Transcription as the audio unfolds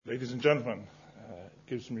Ladies and gentlemen, it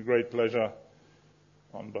gives me great pleasure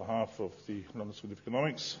on behalf of the London School of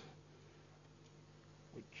Economics,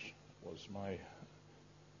 which was my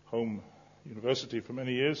home university for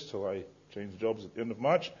many years till I changed jobs at the end of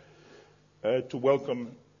March, to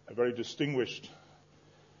welcome a very distinguished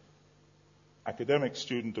academic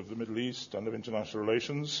student of the Middle East and of international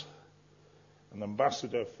relations, an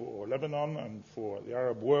ambassador for Lebanon and for the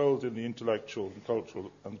Arab world in the intellectual and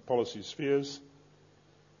cultural and policy spheres,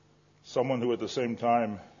 someone who at the same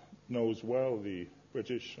time knows well the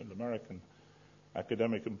British and American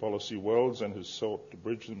academic and policy worlds and has sought to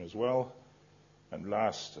bridge them as well, and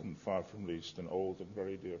last and far from least, an old and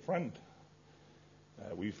very dear friend.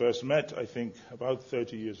 We first met, I think, about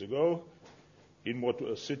 30 years ago in what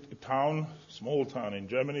was a small town in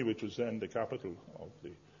Germany, which was then the capital of the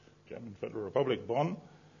German Federal Republic, Bonn,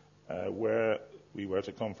 where we were at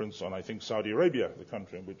a conference on, I think, Saudi Arabia, the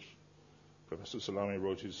country in which Professor Salame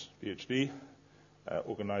wrote his PhD,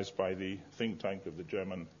 organized by the think tank of the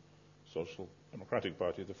German Social Democratic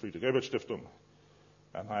Party, the Friedrich-Ebert-Stiftung.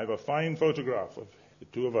 And I have a fine photograph of the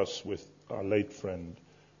two of us with our late friend,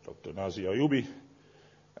 Dr. Nazi Ayubi.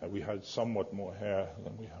 We had somewhat more hair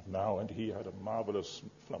than we have now, and he had a marvelous,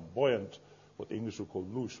 flamboyant, what the English would call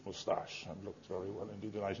louche moustache, and looked very well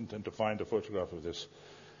indeed. And I intend to find a photograph of this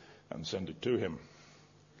and send it to him.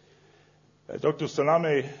 Dr.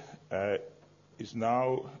 Salame is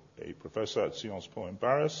now a professor at Sciences Po in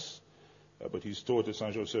Paris, but he's taught at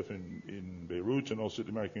Saint Joseph in Beirut and also at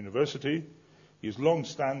the American University. He has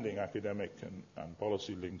long-standing academic and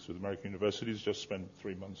policy links with American universities, just spent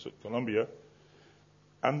 3 months at Columbia.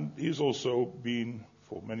 And he's also been,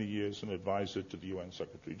 for many years, an advisor to the UN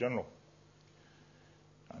Secretary General.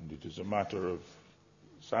 And it is a matter of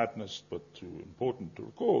sadness, but important to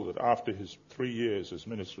recall that after his 3 years as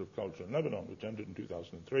Minister of Culture in Lebanon, which ended in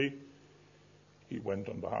 2003, he went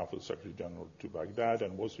on behalf of the Secretary General to Baghdad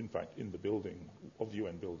and was, in fact, in the building of the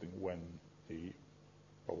UN building when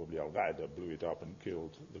probably Al-Qaeda blew it up and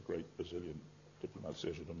killed the great Brazilian diplomat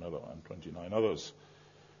Sergio de Mello and 29 others.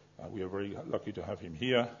 We are very lucky to have him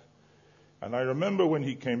here. And I remember when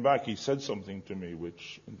he came back, he said something to me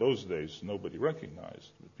which in those days nobody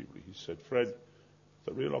recognized. He said, Fred,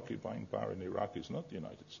 the real occupying power in Iraq is not the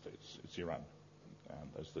United States, it's Iran. And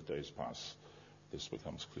as the days pass, this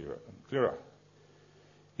becomes clearer and clearer.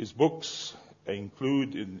 His books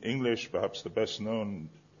include, in English, perhaps the best-known,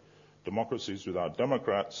 Democracies Without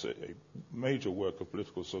Democrats, a major work of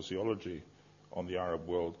political sociology on the Arab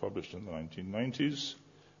world published in the 1990s,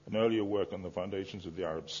 an earlier work on the foundations of the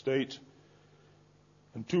Arab state,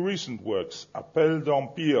 and 2 recent works, Appel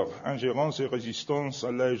d'Empire, Ingérence et Résistance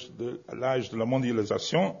à l'âge de la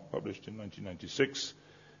mondialisation, published in 1996,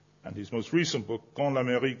 and his most recent book, Quand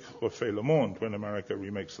l'Amérique refait le monde, When America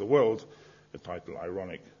Remakes the World, a title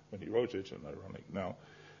ironic when he wrote it and ironic now,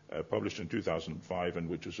 published in 2005 and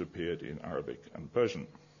which has appeared in Arabic and Persian.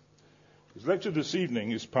 His lecture this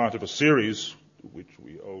evening is part of a series to which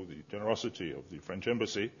we owe the generosity of the French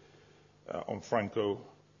Embassy on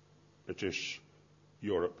Franco-British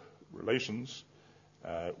Europe relations,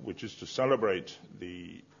 which is to celebrate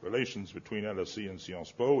the relations between LSE and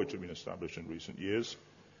Sciences Po, which have been established in recent years.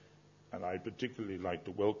 And I'd particularly like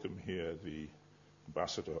to welcome here the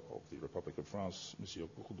Ambassador of the Republic of France, Monsieur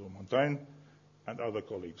Bourdeau-Montaigne, and other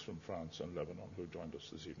colleagues from France and Lebanon who have joined us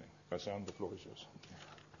this evening. Ghassan, the floor is yours.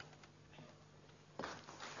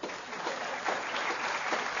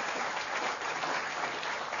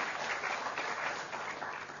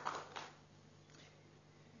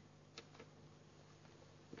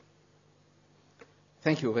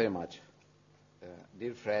 Thank you very much,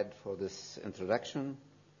 dear Fred, for this introduction.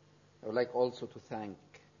 I would like also to thank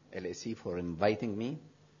LSE for inviting me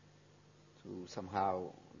to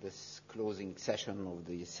somehow this closing session of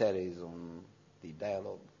the series on the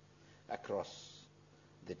dialogue across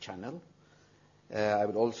the channel. I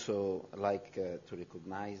would also like to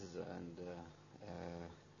recognize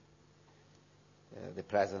the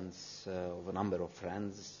presence of a number of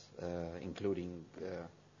friends, including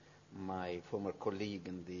my former colleague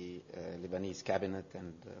in the Lebanese cabinet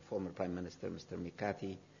and former Prime Minister, Mr.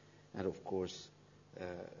 Mikati, and of course,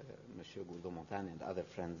 Monsieur Bourdeau-Montaigne and other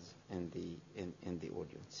friends in the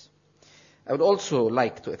audience. I would also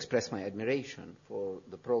like to express my admiration for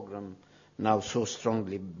the program now so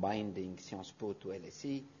strongly binding Sciences Po to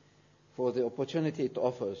LSE, for the opportunity it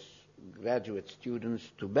offers graduate students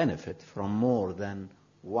to benefit from more than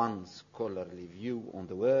one scholarly view on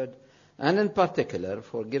the world, and in particular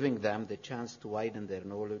for giving them the chance to widen their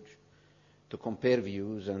knowledge, to compare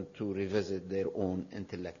views, and to revisit their own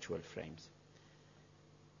intellectual frames.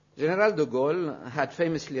 Général de Gaulle had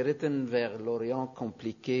famously written vers l'Orient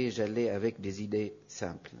compliqué, j'allais avec des idées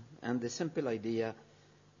simples. And the simple idea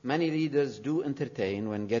many leaders do entertain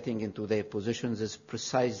when getting into their positions is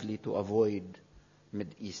precisely to avoid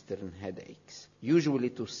Mid-Eastern headaches, usually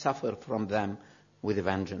to suffer from them with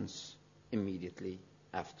vengeance immediately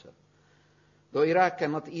after. Though Iraq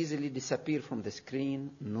cannot easily disappear from the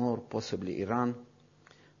screen, nor possibly Iran,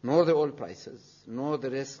 nor the oil prices, nor the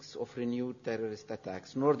risks of renewed terrorist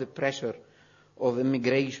attacks, nor the pressure of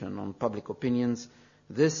immigration on public opinions,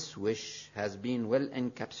 this wish has been well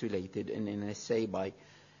encapsulated in an essay by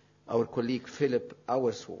our colleague Philip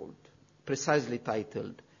Auerswald, precisely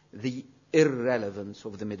titled The Irrelevance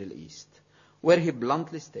of the Middle East, where he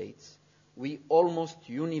bluntly states, we almost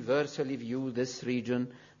universally view this region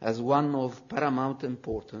as one of paramount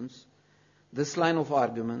importance. This line of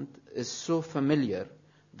argument is so familiar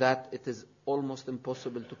that it is almost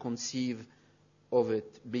impossible to conceive of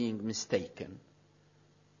it being mistaken.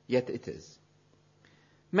 Yet it is.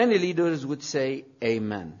 Many leaders would say,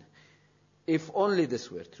 Amen. If only this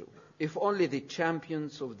were true. If only the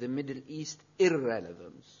champions of the Middle East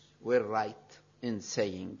irrelevance were right in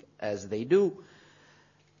saying, as they do,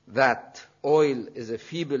 that oil is a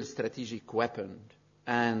feeble strategic weapon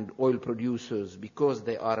and oil producers, because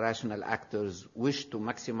they are rational actors, wish to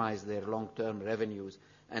maximize their long-term revenues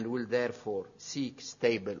and will therefore seek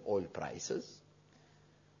stable oil prices.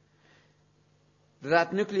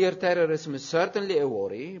 That nuclear terrorism is certainly a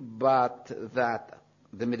worry, but that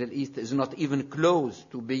the Middle East is not even close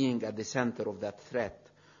to being at the center of that threat,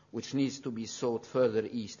 which needs to be sought further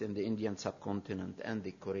east in the Indian subcontinent and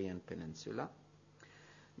the Korean peninsula.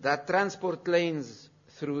 That transport lanes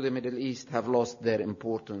through the Middle East have lost their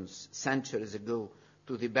importance centuries ago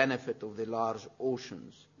to the benefit of the large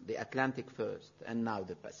oceans, the Atlantic first, and now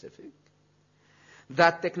the Pacific.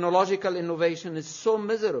 That technological innovation is so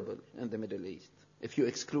miserable in the Middle East. If you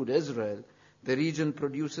exclude Israel, the region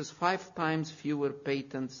produces 5 times fewer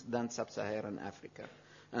patents than sub-Saharan Africa,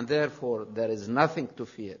 and therefore there is nothing to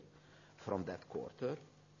fear from that quarter.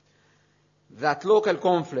 That local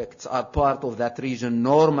conflicts are part of that region's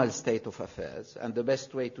normal state of affairs, and the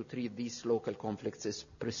best way to treat these local conflicts is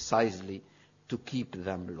precisely to keep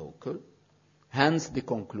them local. Hence the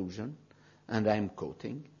conclusion, and I am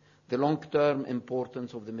quoting, the long-term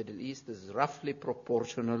importance of the Middle East is roughly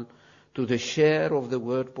proportional to the share of the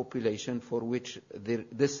world population for which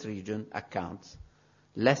this region accounts,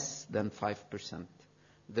 less than 5%.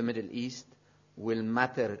 The Middle East will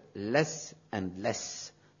matter less and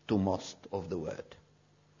less to most of the world.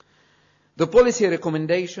 The policy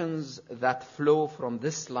recommendations that flow from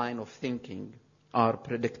this line of thinking are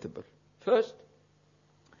predictable. First,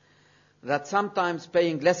 that sometimes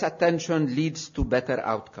paying less attention leads to better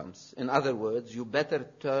outcomes. In other words, you better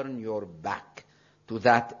turn your back to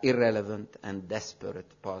that irrelevant and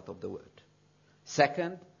desperate part of the world.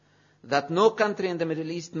 Second, that no country in the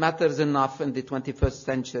Middle East matters enough in the 21st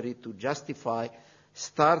century to justify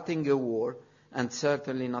starting a war, and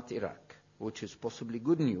certainly not Iraq, which is possibly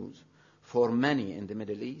good news for many in the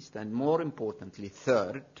Middle East. And more importantly,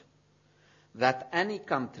 third, that any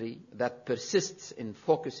country that persists in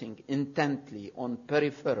focusing intently on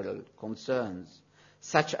peripheral concerns,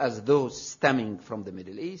 such as those stemming from the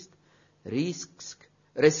Middle East,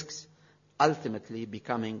 risks ultimately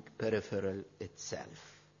becoming peripheral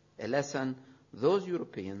itself. A lesson those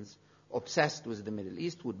Europeans obsessed with the Middle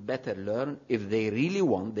East would better learn if they really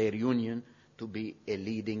want their union to be a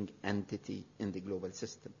leading entity in the global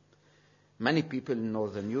system. Many people in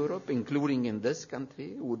Northern Europe, including in this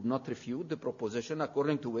country, would not refute the proposition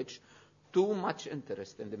according to which too much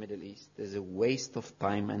interest in the Middle East is a waste of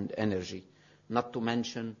time and energy, not to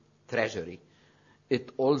mention treasury.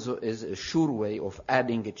 It also is a sure way of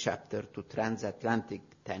adding a chapter to transatlantic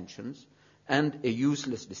tensions and a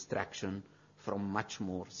useless distraction from much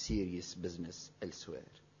more serious business elsewhere.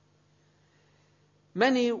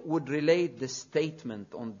 Many would relate the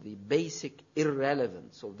statement on the basic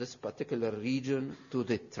irrelevance of this particular region to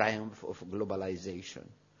the triumph of globalization.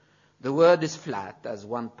 The word is flat, as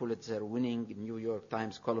one Pulitzer-winning New York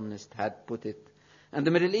Times columnist had put it, and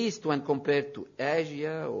the Middle East, when compared to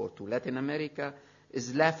Asia or to Latin America,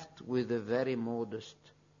 is left with a very modest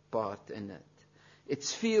part in it.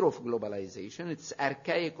 Its fear of globalization, its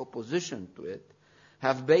archaic opposition to it,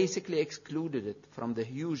 have basically excluded it from the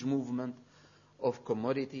huge movement of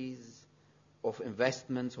commodities, of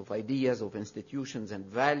investments, of ideas, of institutions and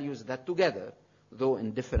values that together, though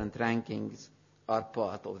in different rankings, are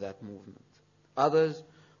part of that movement. Others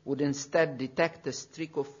would instead detect a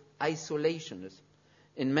streak of isolationism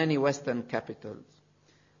in many Western capitals,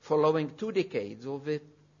 following 2 decades of a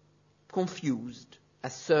confused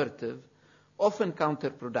assertive, often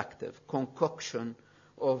counterproductive concoction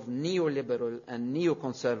of neoliberal and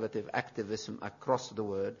neoconservative activism across the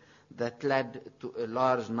world that led to a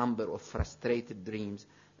large number of frustrated dreams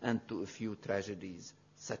and to a few tragedies,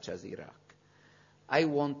 such as Iraq. I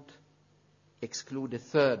won't exclude a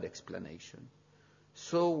third explanation,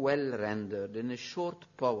 so well rendered in a short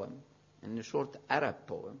poem, in a short Arab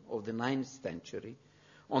poem of the 9th century,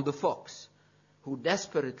 on the fox who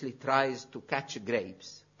desperately tries to catch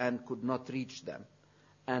grapes and could not reach them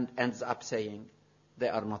and ends up saying, they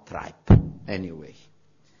are not ripe anyway.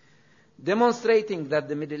 Demonstrating that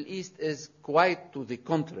the Middle East is quite to the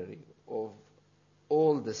contrary of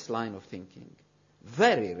all this line of thinking,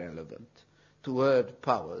 very relevant to world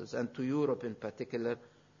powers and to Europe in particular,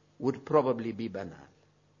 would probably be banal.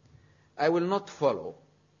 I will not follow,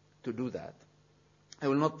 to do that, I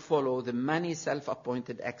will not follow the many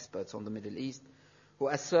self-appointed experts on the Middle East who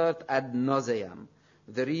assert ad nauseam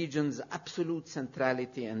the region's absolute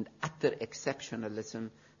centrality and utter exceptionalism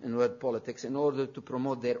in world politics in order to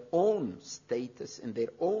promote their own status in their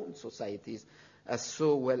own societies, as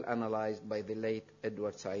so well analyzed by the late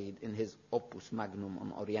Edward Said in his opus magnum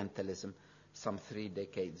on Orientalism some 3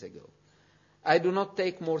 decades ago. I do not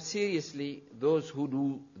take more seriously those who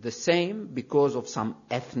do the same because of some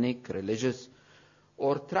ethnic, religious,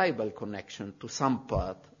 or tribal connection to some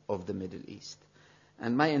part of the Middle East.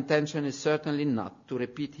 And my intention is certainly not to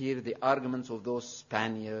repeat here the arguments of those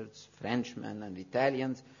Spaniards, Frenchmen, and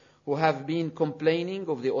Italians who have been complaining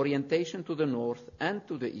of the orientation to the north and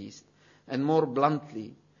to the east, and more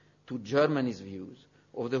bluntly to Germany's views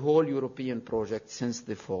of the whole European project since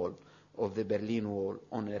the fall of the Berlin Wall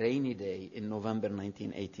on a rainy day in November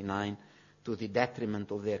 1989, to the detriment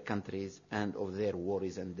of their countries and of their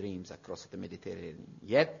worries and dreams across the Mediterranean.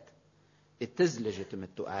 Yet, it is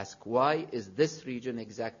legitimate to ask, why is this region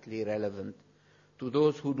exactly relevant to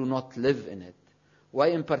those who do not live in it? Why,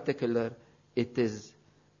 in particular, it is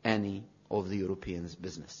any of the Europeans'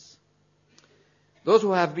 business? Those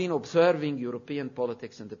who have been observing European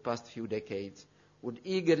politics in the past few decades would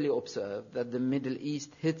eagerly observe that the Middle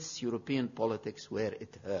East hits European politics where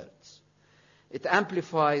it hurts. It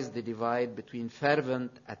amplifies the divide between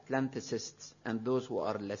fervent Atlanticists and those who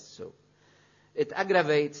are less so. It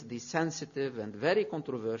aggravates the sensitive and very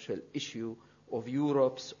controversial issue of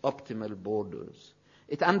Europe's optimal borders.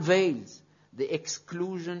 It unveils the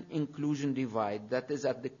exclusion-inclusion divide that is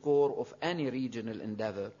at the core of any regional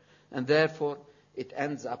endeavor, and therefore it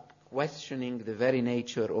ends up questioning the very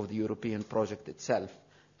nature of the European project itself,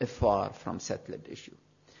 a far from settled issue.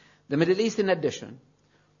 The Middle East, in addition,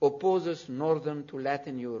 opposes Northern to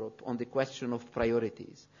Latin Europe on the question of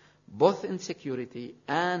priorities, both in security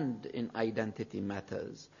and in identity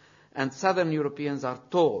matters. And Southern Europeans are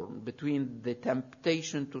torn between the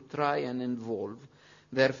temptation to try and involve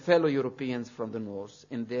their fellow Europeans from the North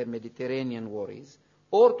in their Mediterranean worries,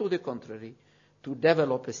 or to the contrary, to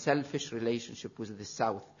develop a selfish relationship with the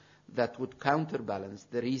South that would counterbalance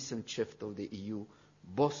the recent shift of the EU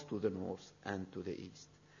both to the North and to the East.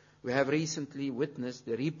 We have recently witnessed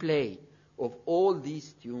the replay of all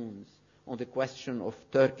these tunes on the question of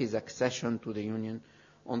Turkey's accession to the Union,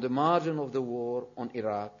 on the margin of the war on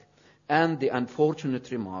Iraq, and the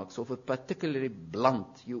unfortunate remarks of a particularly blunt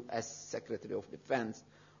U.S. Secretary of Defense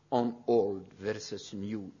on old versus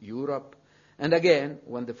new Europe, and again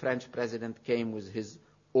when the French president came with his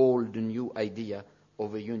old new idea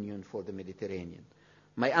of a union for the Mediterranean.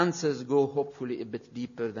 My answers go hopefully a bit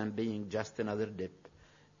deeper than being just another dip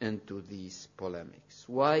into these polemics.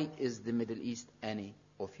 Why is the Middle East any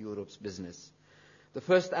of Europe's business? The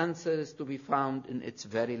first answer is to be found in its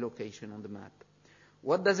very location on the map.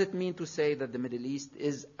 What does it mean to say that the Middle East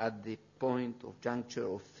is at the point of juncture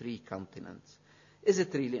of 3 continents? Is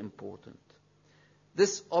it really important?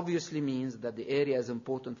 This obviously means that the area is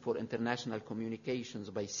important for international communications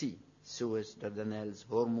by sea, Suez, Dardanelles,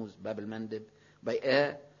 Hormuz, Bab el-Mandeb, by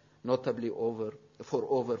air, notably for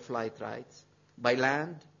overflight rights, by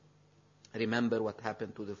land. Remember what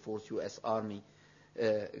happened to the 4th U.S. Army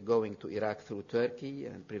going to Iraq through Turkey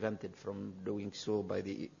and prevented from doing so by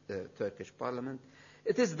the Turkish parliament.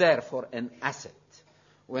 It is therefore an asset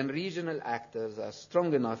when regional actors are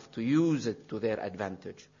strong enough to use it to their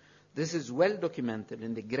advantage. This is well documented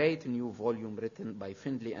in the great new volume written by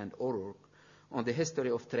Findlay and O'Rourke on the history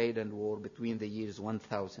of trade and war between the years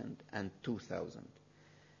 1000 and 2000.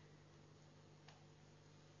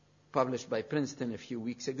 Published by Princeton a few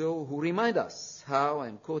weeks ago, who remind us how,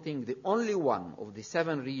 I'm quoting, the only one of the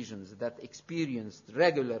 7 regions that experienced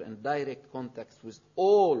regular and direct contacts with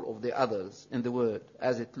all of the others in the world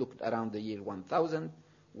as it looked around the year 1000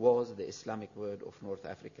 was the Islamic world of North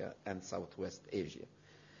Africa and Southwest Asia.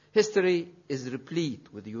 History is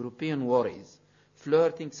replete with European worries,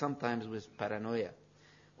 flirting sometimes with paranoia,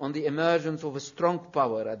 on the emergence of a strong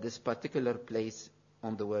power at this particular place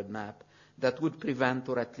on the world map that would prevent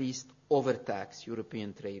or at least overtax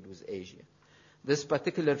European trade with Asia. This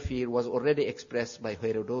particular fear was already expressed by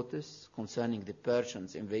Herodotus concerning the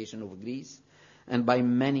Persians' invasion of Greece, and by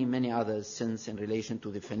many, many others since in relation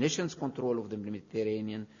to the Phoenicians' control of the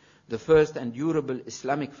Mediterranean, the first and durable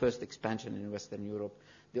Islamic first expansion in Western Europe,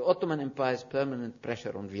 the Ottoman Empire's permanent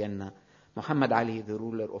pressure on Vienna, Muhammad Ali, the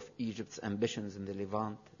ruler of Egypt's ambitions in the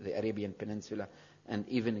Levant, the Arabian Peninsula, and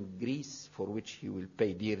even in Greece, for which he will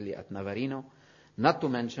pay dearly at Navarino, not to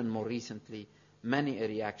mention more recently many a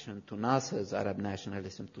reaction to Nasser's Arab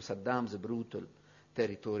nationalism, to Saddam's brutal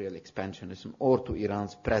territorial expansionism, or to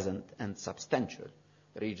Iran's present and substantial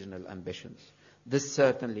regional ambitions. This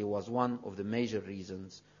certainly was one of the major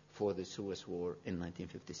reasons for the Suez War in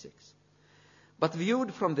 1956. But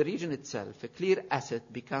viewed from the region itself, a clear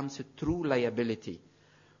asset becomes a true liability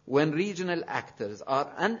when regional actors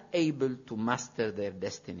are unable to master their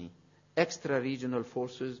destiny. Extra-regional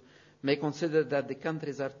forces may consider that the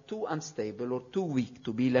countries are too unstable or too weak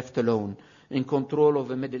to be left alone in control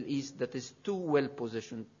of a Middle East that is too well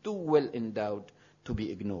positioned, too well endowed to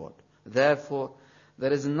be ignored. Therefore,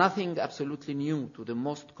 there is nothing absolutely new to the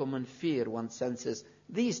most common fear one senses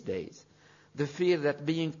these days, the fear that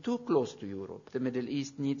being too close to Europe, the Middle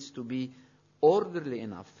East needs to be orderly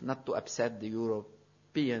enough not to upset the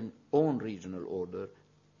European own regional order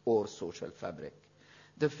or social fabric.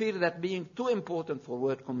 The fear that being too important for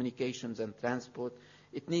world communications and transport,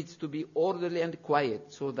 it needs to be orderly and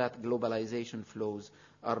quiet so that globalization flows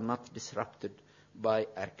are not disrupted by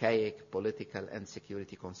archaic political and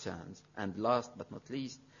security concerns. And last but not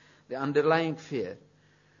least, the underlying fear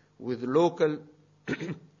with local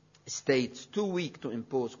states too weak to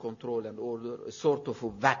impose control and order, a sort of a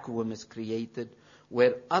vacuum is created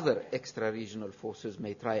where other extra-regional forces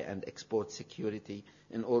may try and export security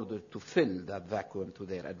in order to fill that vacuum to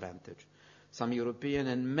their advantage. Some European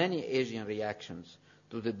and many Asian reactions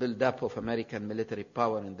to the build-up of American military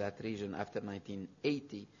power in that region after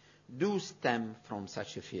 1980 do stem from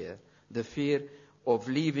such a fear, the fear of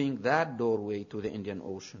leaving that doorway to the Indian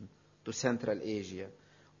Ocean, to Central Asia,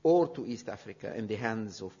 or to East Africa in the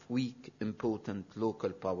hands of weak, impotent local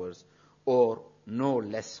powers, or, no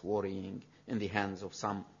less worrying, in the hands of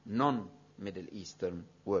some non-Middle Eastern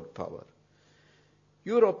world power.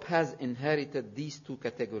 Europe has inherited these two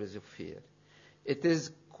categories of fear. It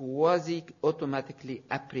is quasi-automatically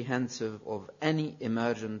apprehensive of any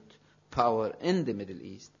emergent power in the Middle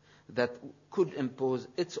East that could impose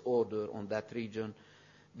its order on that region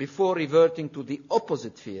before reverting to the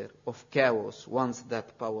opposite fear of chaos once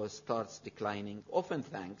that power starts declining, often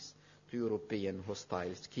thanks to European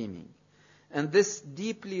hostile scheming. And this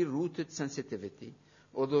deeply rooted sensitivity,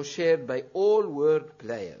 although shared by all world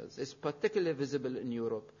players, is particularly visible in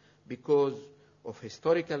Europe because of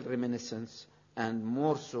historical reminiscence and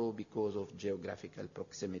more so because of geographical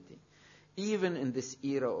proximity. Even in this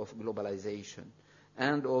era of globalization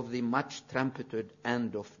and of the much trumpeted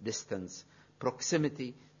end of distance,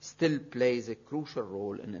 proximity still plays a crucial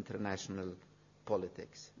role in international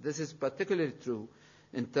politics. This is particularly true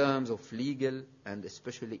in terms of legal and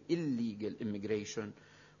especially illegal immigration,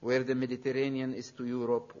 where the Mediterranean is to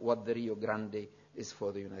Europe what the Rio Grande is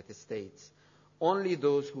for the United States. Only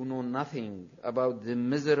those who know nothing about the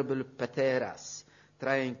miserable pateras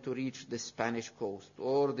trying to reach the Spanish coast,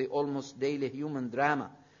 or the almost daily human drama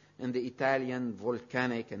in the Italian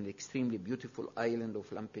volcanic and extremely beautiful island of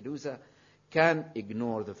Lampedusa, can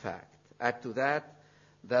ignore the fact. Add to that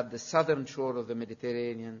the southern shore of the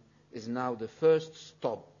Mediterranean is now the first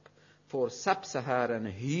stop for sub-Saharan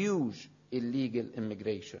huge illegal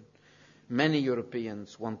immigration. Many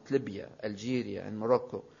Europeans want Libya, Algeria, and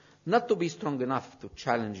Morocco not to be strong enough to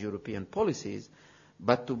challenge European policies,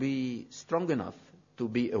 but to be strong enough to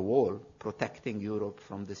be a wall protecting Europe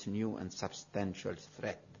from this new and substantial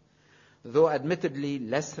threat. Though admittedly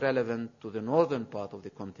less relevant to the northern part of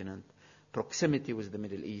the continent, proximity with the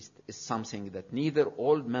Middle East is something that neither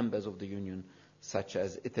old members of the Union, such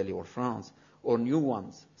as Italy or France, or new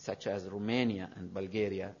ones, such as Romania and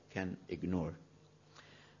Bulgaria, can ignore.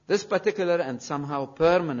 This particular and somehow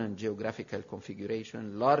permanent geographical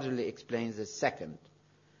configuration largely explains the second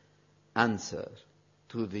answer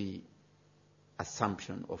to the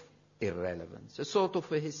assumption of irrelevance, a sort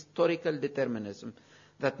of a historical determinism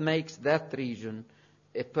that makes that region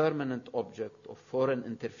a permanent object of foreign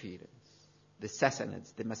interference. The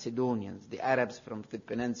Sassanids, the Macedonians, the Arabs from the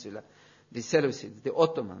peninsula, the Seleucids, the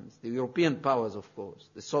Ottomans, the European powers, of course,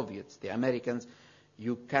 the Soviets, the Americans.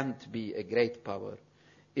 You can't be a great power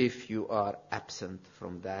if you are absent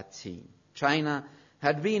from that scene. China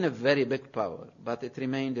had been a very big power, but it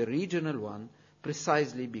remained a regional one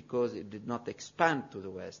precisely because it did not expand to the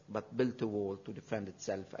West, but built a wall to defend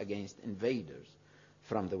itself against invaders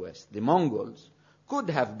from the West. The Mongols could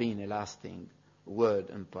have been a lasting world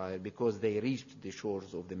empire because they reached the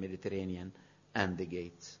shores of the Mediterranean and the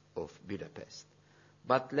gates of Budapest.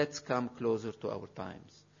 But let's come closer to our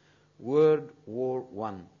times. World War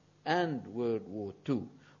I and World War II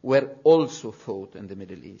were also fought in the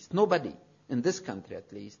Middle East. Nobody, in this country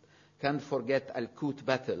at least, can forget Al-Qut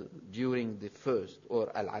battle during the first,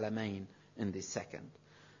 or Al-Alamein in the second.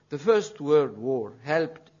 The First World War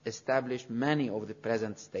helped establish many of the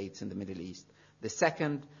present states in the Middle East. The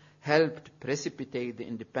second helped precipitate the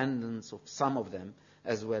independence of some of them,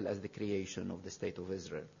 as well as the creation of the State of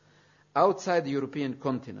Israel. Outside the European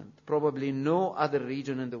continent, probably no other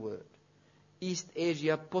region in the world, East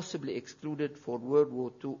Asia, possibly excluded for World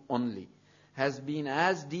War II only, has been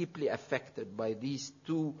as deeply affected by these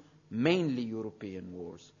two mainly European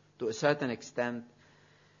wars. To a certain extent,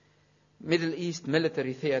 Middle East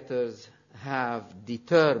military theaters have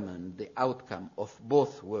determined the outcome of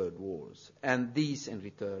both world wars, and these in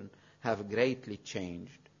return have greatly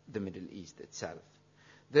changed the Middle East itself.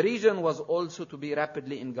 The region was also to be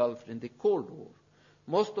rapidly engulfed in the Cold War.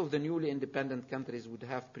 Most of the newly independent countries would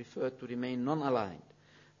have preferred to remain non-aligned,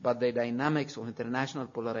 but the dynamics of international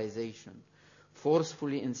polarization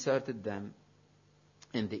forcefully inserted them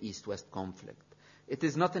in the East-West conflict. It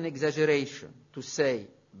is not an exaggeration to say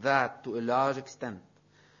that, to a large extent,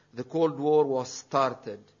 the Cold War was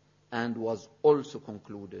started and was also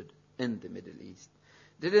concluded in the Middle East.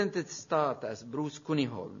 Didn't it start, as Bruce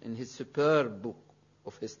Cunningham, in his superb book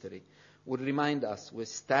of history, would remind us, with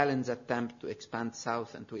Stalin's attempt to expand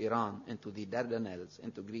south into Iran, into the Dardanelles,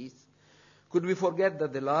 into Greece? Could we forget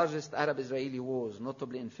that the largest Arab-Israeli wars,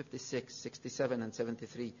 notably in 56, 67, and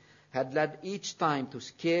 73, had led each time to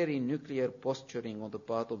scary nuclear posturing on the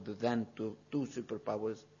part of the then two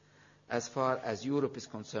superpowers? As far as Europe is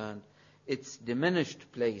concerned, its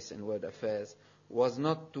diminished place in world affairs was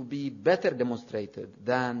not to be better demonstrated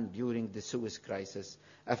than during the Suez Crisis,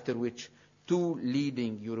 after which two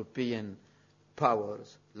leading European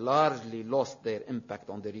powers largely lost their impact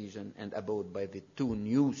on the region and abode by the two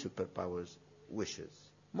new superpowers' wishes.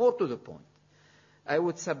 More to the point, I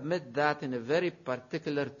would submit that in a very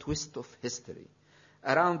particular twist of history,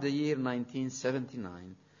 around the year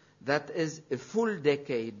 1979, that is a full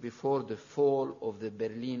decade before the fall of the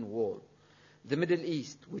Berlin Wall, the Middle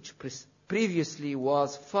East, which previously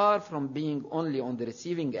was far from being only on the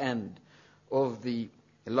receiving end of the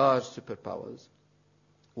large superpowers,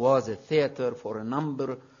 was a theater for a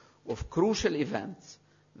number of crucial events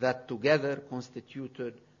that together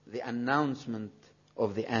constituted the announcement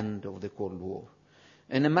of the end of the Cold War.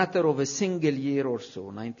 In a matter of a single year or so,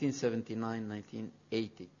 1979,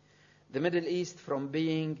 1980, the Middle East, from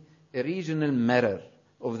being a regional mirror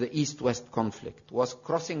of the East-West conflict, was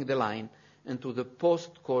crossing the line into the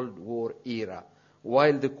post-Cold War era,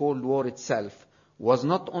 while the Cold War itself was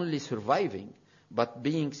not only surviving, but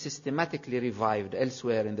being systematically revived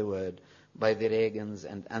elsewhere in the world by the Reagans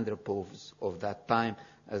and Andropovs of that time,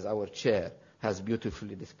 as our chair has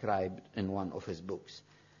beautifully described in one of his books.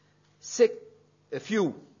 A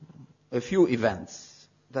few events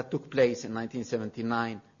that took place in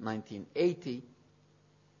 1979, 1980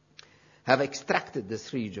 have extracted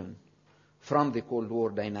this region from the Cold War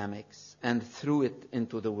dynamics and threw it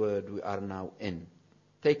into the world we are now in.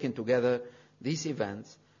 Taken together, these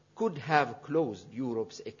events could have closed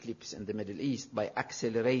Europe's eclipse in the Middle East by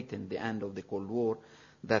accelerating the end of the Cold War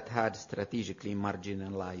that had strategically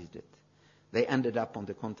marginalized it. They ended up, on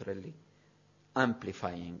the contrary,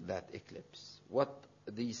 amplifying that eclipse. What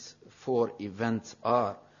these four events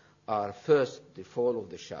are first, the fall of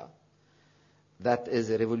the Shah. That is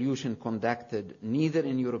a revolution conducted neither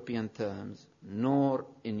in European terms nor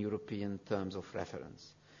in European terms of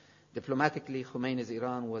reference. Diplomatically, Khomeini's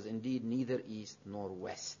Iran was indeed neither East nor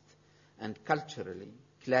West. And culturally,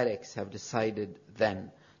 clerics have decided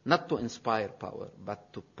then not to inspire power,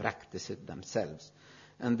 but to practice it themselves.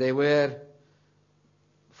 And they were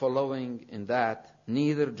following in that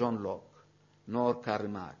neither John Locke nor Karl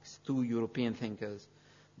Marx, two European thinkers,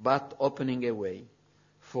 but opening a way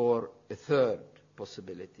for a third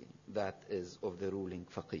possibility, that is of the ruling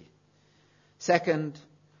faqih. Second,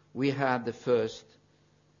 we had the first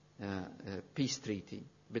peace treaty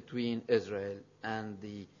between Israel and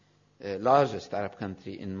the largest Arab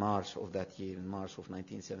country in March of that year, in March of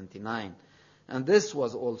 1979. And this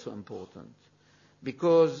was also important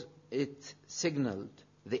because it signaled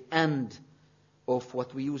the end of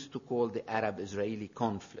what we used to call the Arab-Israeli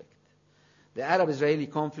conflict. The Arab-Israeli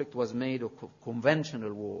conflict was made of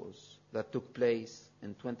conventional wars that took place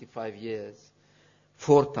in 25 years,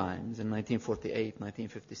 4 times, in 1948,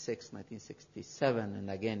 1956, 1967, and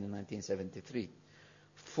again in 1973.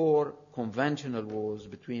 4 conventional wars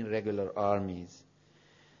between regular armies.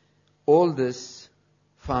 All this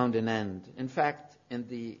found an end. In fact, in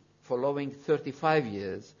the following 35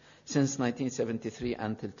 years, since 1973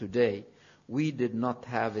 until today, we did not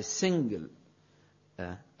have a single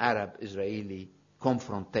Arab-Israeli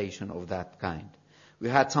confrontation of that kind. We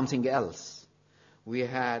had something else. We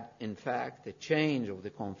had, in fact, a change of the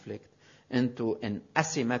conflict into an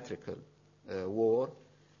asymmetrical war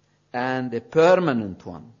and a permanent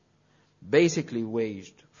one, basically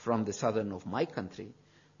waged from the southern of my country,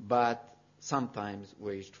 but sometimes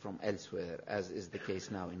waged from elsewhere, as is the case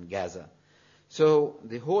now in Gaza. So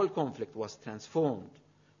the whole conflict was transformed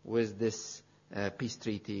with this peace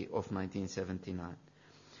treaty of 1979.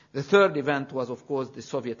 The third event was, of course, the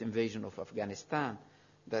Soviet invasion of Afghanistan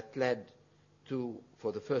that led to,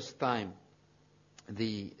 for the first time,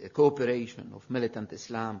 the cooperation of militant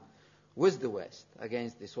Islam with the West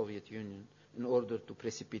against the Soviet Union in order to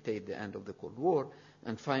precipitate the end of the Cold War,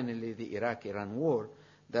 and finally the Iraq-Iran war.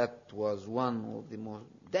 That was one of the most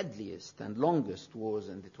deadliest and longest wars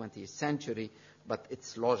in the 20th century, but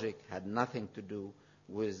its logic had nothing to do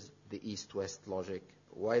with the East-West logic.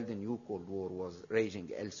 While the new Cold War was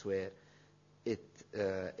raging elsewhere, it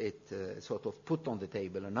sort of put on the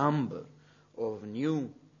table a number of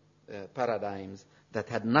new paradigms that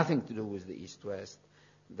had nothing to do with the East-West.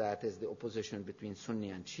 That is the opposition between Sunni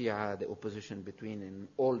and Shia, the opposition between an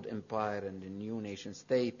old empire and a new nation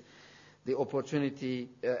state, the opportunity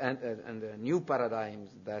and new paradigms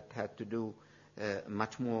that had to do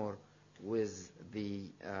much more with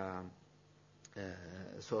the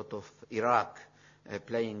sort of Iraq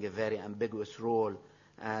playing a very ambiguous role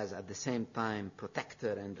as at the same time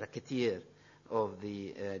protector and racketeer of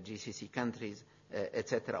the GCC countries,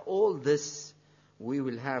 etc. All this we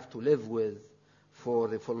will have to live with for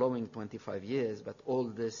the following 25 years, but all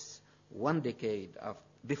this 1 decade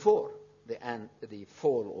before the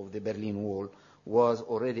fall of the Berlin Wall was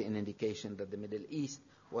already an indication that the Middle East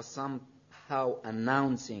was somehow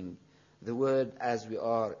announcing the world as we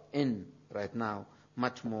are in right now,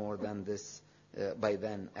 much more than this by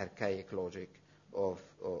then archaic logic of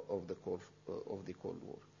the Cold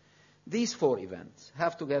War. These 4 events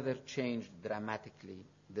have together changed dramatically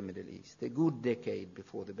the Middle East, a good decade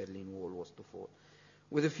before the Berlin Wall was to fall.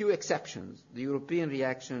 With a few exceptions, the European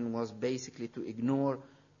reaction was basically to ignore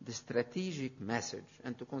the strategic message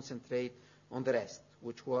and to concentrate on the rest,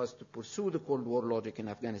 which was to pursue the Cold War logic in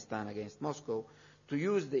Afghanistan against Moscow, to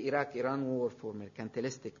use the Iraq-Iran war for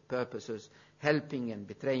mercantilistic purposes, helping and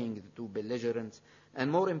betraying the two belligerents,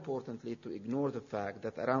 and more importantly, to ignore the fact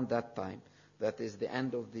that around that time, that is the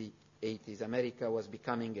end of the 80s, America was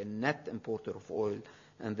becoming a net importer of oil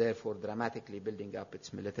and therefore dramatically building up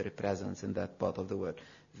its military presence in that part of the world.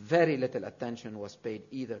 Very little attention was paid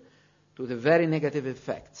either to the very negative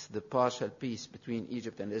effects the partial peace between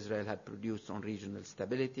Egypt and Israel had produced on regional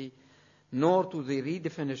stability, nor to the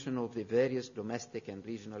redefinition of the various domestic and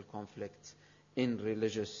regional conflicts in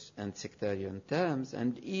religious and sectarian terms,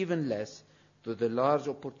 and even less to the large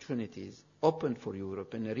opportunities opened for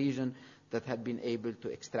Europe in a region that had been able to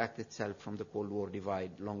extract itself from the Cold War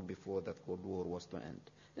divide long before that Cold War was to end.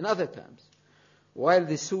 In other terms, while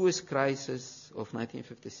the Suez Crisis of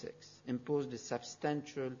 1956 imposed a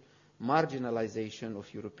substantial marginalization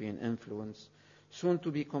of European influence, soon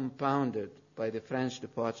to be compounded by the French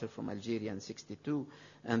departure from Algeria in 1962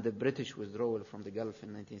 and the British withdrawal from the Gulf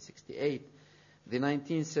in 1968, the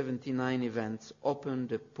 1979 events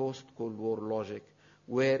opened a post-Cold War logic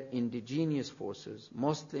where indigenous forces,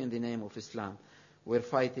 mostly in the name of Islam, were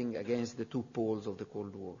fighting against the two poles of the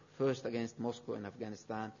Cold War, first against Moscow and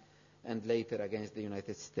Afghanistan, and later against the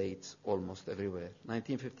United States almost everywhere.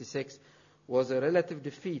 1956 was a relative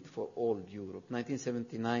defeat for old Europe.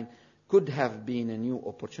 1979 could have been a new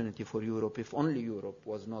opportunity for Europe if only Europe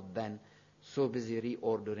was not then so busy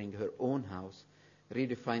reordering her own house,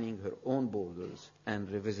 redefining her own borders, and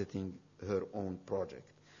revisiting her own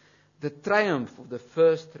project. The triumph of the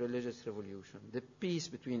first religious revolution, the peace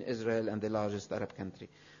between Israel and the largest Arab country,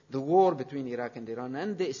 the war between Iraq and Iran,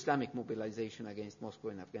 and the Islamic mobilization against Moscow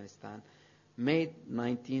and Afghanistan made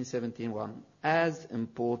 1971 as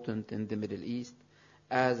important in the Middle East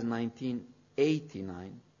as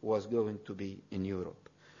 1989 was going to be in Europe.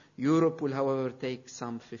 Europe will, however, take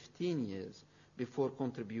some 15 years before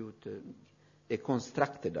contributing a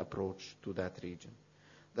constructed approach to that region.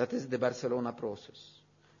 That is the Barcelona process,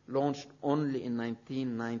 launched only in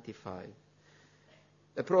 1995,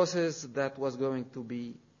 a process that was going to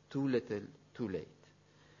be too little, too late.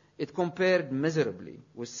 It compared miserably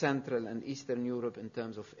with Central and Eastern Europe in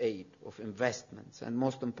terms of aid, of investments, and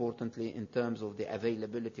most importantly in terms of the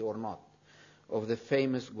availability or not of the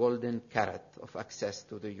famous golden carrot of access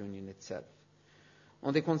to the Union itself.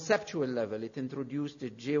 On the conceptual level, it introduced a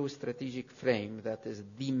geostrategic frame that is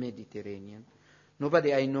the Mediterranean.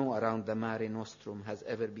 Nobody I know around the Mare Nostrum has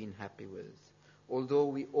ever been happy with. Although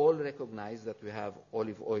we all recognize that we have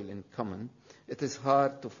olive oil in common, it is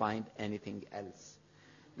hard to find anything else.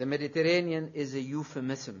 The Mediterranean is a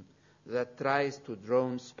euphemism that tries to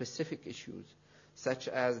drone specific issues, such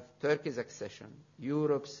as Turkey's accession,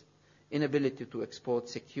 Europe's inability to export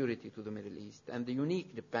security to the Middle East, and the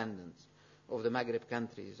unique dependence of the Maghreb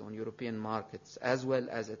countries on European markets, as well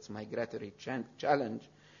as its migratory challenge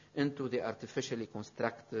into the artificially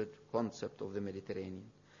constructed concept of the Mediterranean.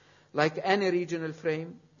 Like any regional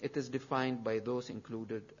frame, it is defined by those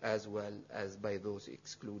included as well as by those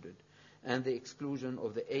excluded. And the exclusion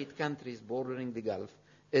of the 8 countries bordering the Gulf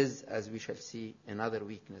is, as we shall see, another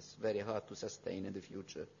weakness, very hard to sustain in the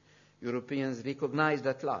future. Europeans recognized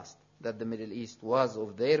at last that the Middle East was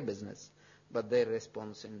of their business, but their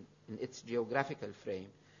response in its geographical frame,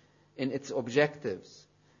 in its objectives,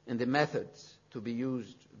 in the methods to be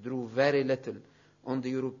used, drew very little on the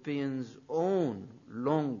Europeans' own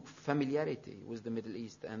long familiarity with the Middle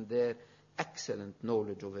East and their excellent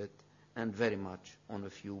knowledge of it, and very much on a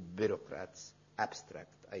few bureaucrats'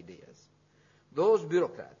 abstract ideas. Those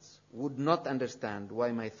bureaucrats would not understand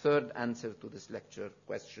why my third answer to this lecture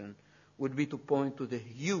question would be to point to the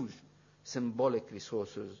huge symbolic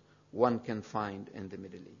resources one can find in the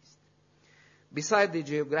Middle East. Beside the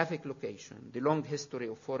geographic location, the long history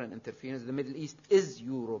of foreign interference, the Middle East is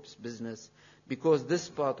Europe's business because this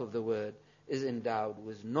part of the world is endowed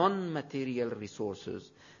with non-material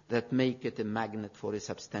resources that make it a magnet for a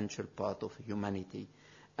substantial part of humanity,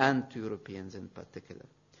 and to Europeans in particular.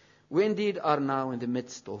 We indeed are now in the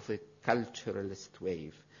midst of a culturalist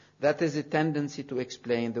wave. That is a tendency to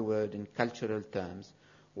explain the world in cultural terms,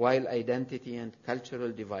 while identity and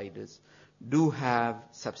cultural dividers do have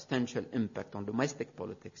substantial impact on domestic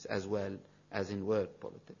politics as well as in world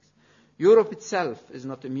politics. Europe itself is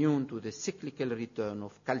not immune to the cyclical return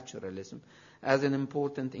of culturalism as an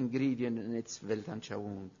important ingredient in its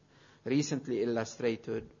Weltanschauung, recently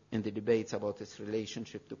illustrated in the debates about its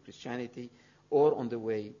relationship to Christianity or on the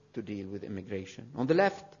way to deal with immigration. On the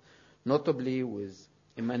left, notably with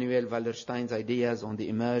Emanuel Wallerstein's ideas on the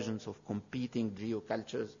emergence of competing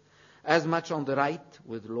geocultures, as much on the right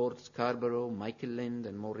with Lord Scarborough, Michael Lind,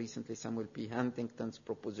 and more recently Samuel P. Huntington's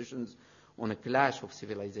propositions on a clash of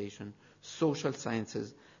civilization, social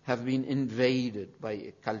sciences have been invaded by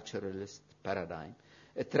a culturalist paradigm,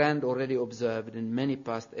 a trend already observed in many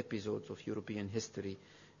past episodes of European history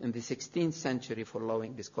in the 16th century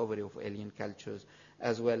following discovery of alien cultures,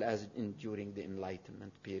 as well as during the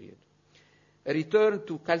Enlightenment period. A return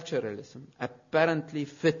to culturalism apparently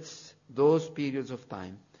fits those periods of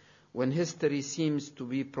time when history seems to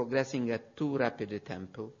be progressing at too rapid a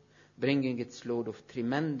tempo, bringing its load of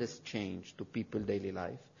tremendous change to people's daily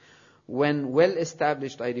life, when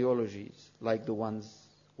well-established ideologies, like the ones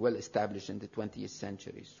well-established in the 20th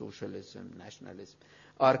century, socialism, nationalism,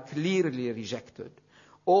 are clearly rejected,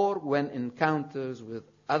 or when encounters with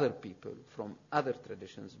other people from other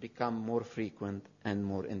traditions become more frequent and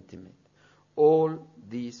more intimate. All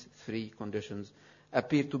these 3 conditions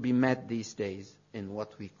appear to be met these days in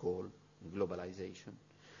what we call globalization.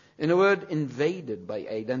 In a world invaded by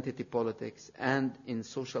identity politics and in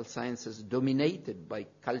social sciences dominated by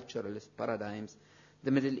culturalist paradigms,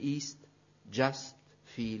 the Middle East just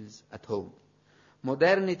feels at home.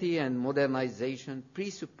 Modernity and modernization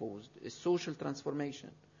presupposed a social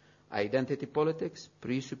transformation. Identity politics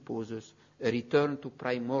presupposes a return to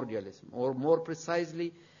primordialism, or more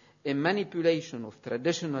precisely, a manipulation of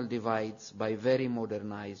traditional divides by very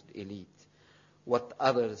modernized elite, what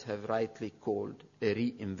others have rightly called a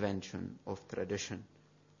reinvention of tradition.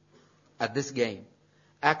 At this game,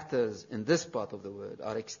 actors in this part of the world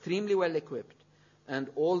are extremely well equipped and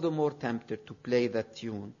all the more tempted to play that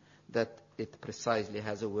tune that it precisely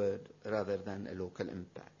has a word rather than a local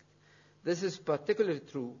impact. This is particularly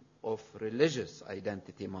true of religious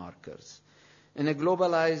identity markers. In a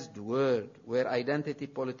globalized world where identity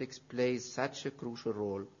politics plays such a crucial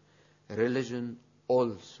role, religion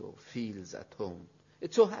also feels at home.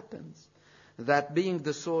 It so happens that being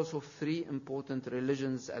the source of 3 important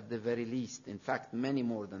religions at the very least, in fact many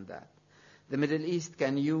more than that, the Middle East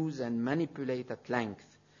can use and manipulate at length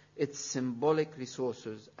its symbolic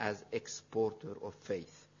resources as exporter of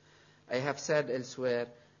faith. I have said elsewhere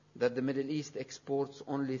that the Middle East exports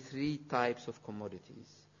only 3 types of commodities: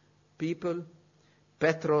 people,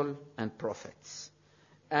 petrol, and prophets.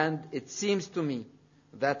 And it seems to me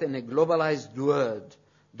that in a globalized world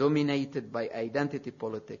dominated by identity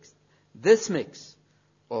politics, this mix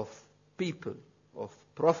of people, of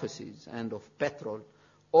prophecies, and of petrol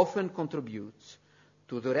often contributes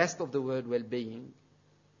to the rest of the world well-being,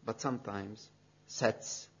 but sometimes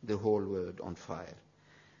sets the whole world on fire.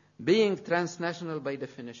 Being transnational by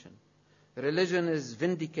definition, religion is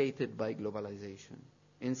vindicated by globalization.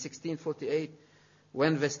 In 1648,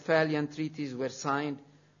 when Westphalian treaties were signed,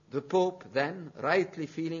 the Pope then, rightly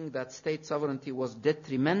feeling that state sovereignty was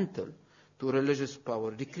detrimental to religious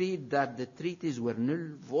power, decreed that the treaties were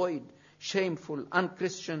null, void, shameful,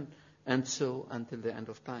 unchristian, and so until the end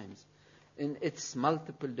of times. In its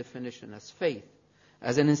multiple definition as faith,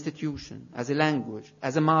 as an institution, as a language,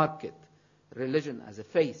 as a market, religion as a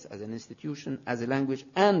faith, as an institution, as a language,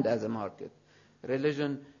 and as a market,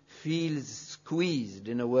 religion feels squeezed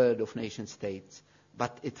in a world of nation states,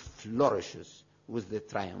 but it flourishes with the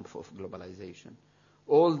triumph of globalization.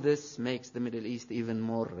 All this makes the Middle East even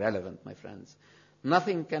more relevant, my friends.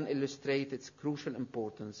 Nothing can illustrate its crucial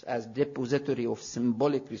importance as depository of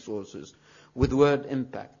symbolic resources with word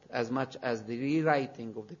impact as much as the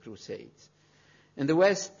rewriting of the Crusades. In the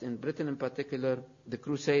West, in Britain in particular, the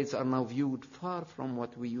Crusades are now viewed far from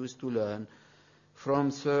what we used to learn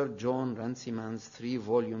from Sir John Runciman's 3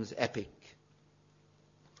 volumes epic,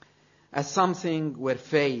 as something where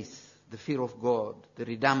faith, the fear of God, the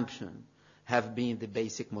redemption have been the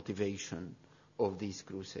basic motivation of these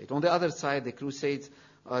crusades. On the other side, the crusades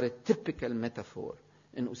are a typical metaphor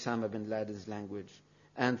in Osama bin Laden's language,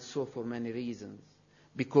 and so for many reasons.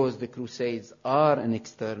 Because the crusades are an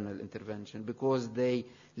external intervention, because they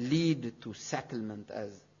lead to settlement,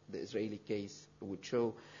 as the Israeli case would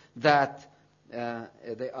show, that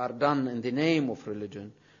they are done in the name of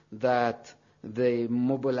religion, that the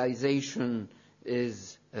mobilization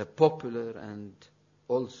is popular and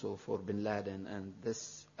also for bin Laden and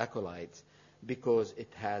this acolytes, because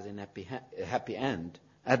it has a happy end.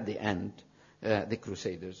 At the end, the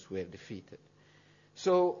Crusaders were defeated.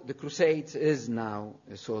 So the Crusades is now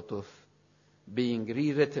a sort of being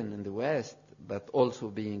rewritten in the West, but also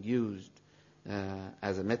being used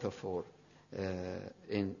as a metaphor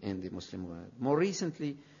in the Muslim world. More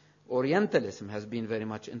recently, Orientalism has been very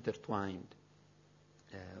much intertwined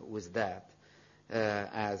with that,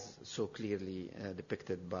 as so clearly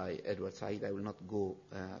depicted by Edward Said. I will not go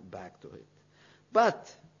back to it.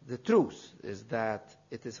 But the truth is that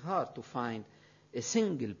it is hard to find a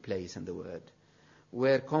single place in the world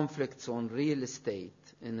where conflicts on real estate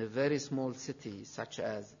in a very small city such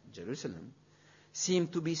as Jerusalem seem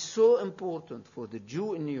to be so important for the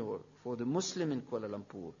Jew in New York, for the Muslim in Kuala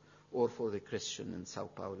Lumpur, or for the Christian in Sao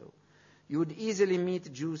Paulo. You would easily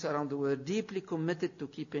meet Jews around the world deeply committed to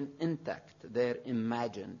keeping intact their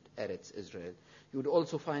imagined Eretz Israel. You would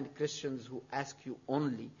also find Christians who ask you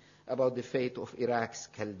only about the fate of Iraq's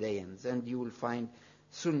Chaldeans, and you will find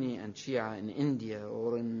Sunni and Shia in India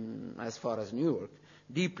or in as far as New York,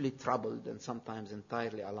 deeply troubled and sometimes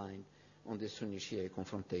entirely aligned on the Sunni-Shia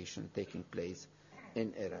confrontation taking place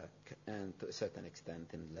in Iraq and to a certain extent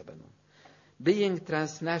in Lebanon. Being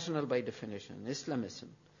transnational by definition, Islamism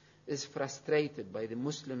is frustrated by the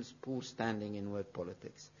Muslims' poor standing in world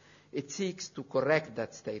politics. It seeks to correct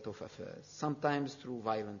that state of affairs, sometimes through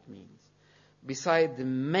violent means. Beside the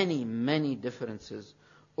many, many differences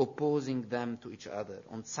opposing them to each other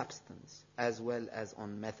on substance as well as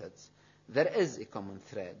on methods, there is a common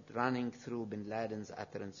thread running through bin Laden's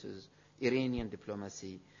utterances, Iranian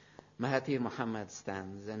diplomacy, Mahathir Mohamad's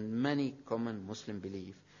stands, and many common Muslim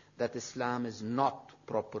belief that Islam is not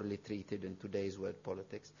properly treated in today's world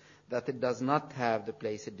politics, that it does not have the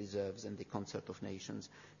place it deserves in the concert of nations,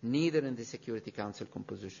 neither in the Security Council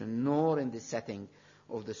composition, nor in the setting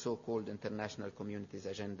of the so-called international community's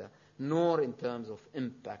agenda, nor in terms of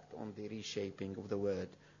impact on the reshaping of the world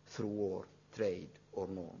through war, trade, or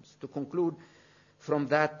norms. To conclude, from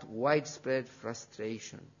that widespread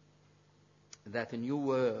frustration that a new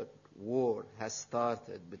world war has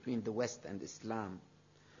started between the West and Islam,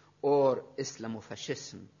 or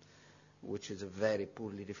Islamofascism, which is a very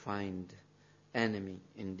poorly defined enemy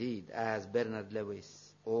indeed, as Bernard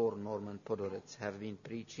Lewis or Norman Podhoretz have been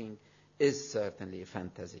preaching, is certainly a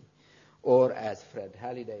fantasy. Or as Fred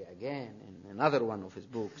Halliday, again, in another one of his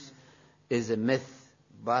books, is a myth,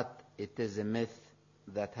 but it is a myth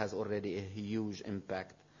that has already a huge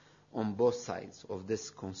impact on both sides of this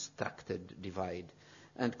constructed divide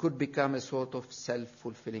and could become a sort of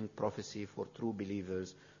self-fulfilling prophecy for true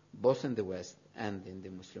believers, both in the West and in the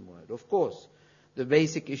Muslim world. Of course, the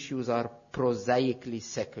basic issues are prosaically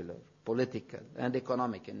secular, political, and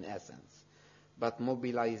economic in essence. But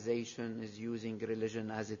mobilization is using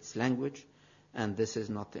religion as its language, and this is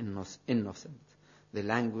not innocent. The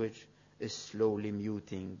language is slowly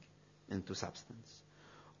muting into substance.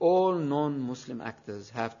 All non-Muslim actors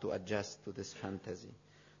have to adjust to this fantasy,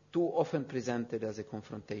 too often presented as a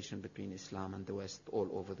confrontation between Islam and the West all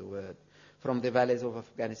over the world, from the valleys of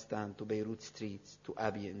Afghanistan to Beirut streets to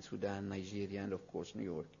Abyei in Sudan, Nigeria, and of course New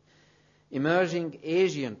York. Emerging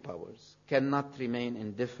Asian powers cannot remain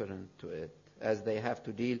indifferent to it, as they have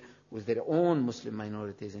to deal with their own Muslim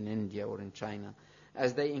minorities in India or in China,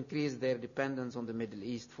 as they increase their dependence on the Middle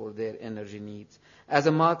East for their energy needs, as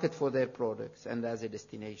a market for their products, and as a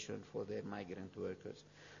destination for their migrant workers.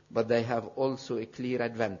 But they have also a clear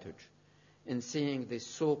advantage in seeing the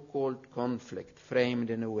so-called conflict framed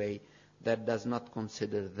in a way that does not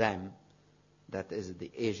consider them, that is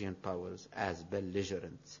the Asian powers, as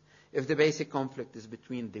belligerents. If the basic conflict is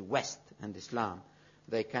between the West and Islam,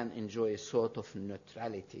 they can enjoy a sort of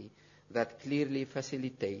neutrality that clearly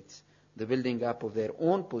facilitates the building up of their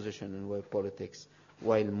own position in world politics,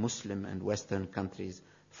 while Muslim and Western countries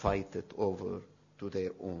fight it over to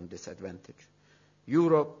their own disadvantage.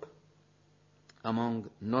 Europe, among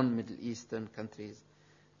non-Middle Eastern countries,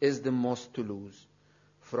 is the most to lose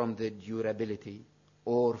from the durability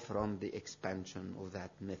or from the expansion of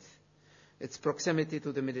that myth. Its proximity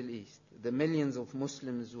to the Middle East, the millions of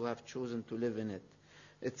Muslims who have chosen to live in it,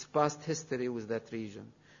 its past history with that region,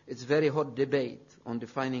 its very hot debate on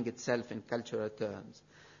defining itself in cultural terms,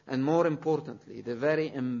 and more importantly, the very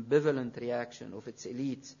ambivalent reaction of its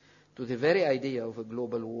elites to the very idea of a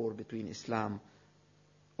global war between Islam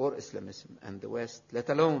or Islamism and the West, let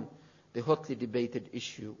alone the hotly debated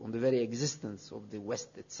issue on the very existence of the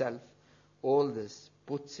West itself. All this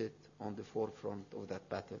puts it on the forefront of that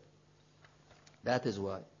battle. That is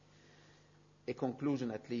why a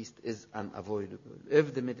conclusion at least is unavoidable.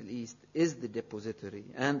 If the Middle East is the depository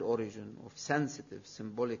and origin of sensitive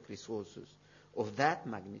symbolic resources of that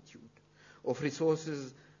magnitude, of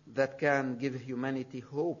resources that can give humanity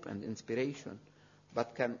hope and inspiration,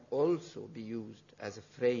 but can also be used as a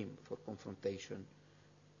frame for confrontation,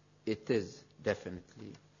 it is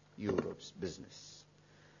definitely Europe's business.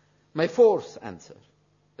 My fourth answer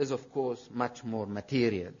is, of course, much more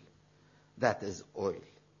material. That is oil.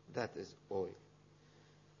 That is oil.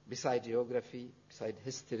 Beside geography, beside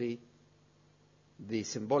history, the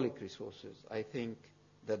symbolic resources, I think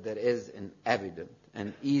that there is an evident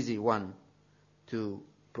and easy one to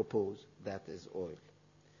propose, that is oil.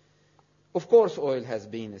 Of course, oil has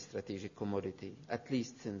been a strategic commodity, at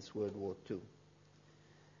least since World War II.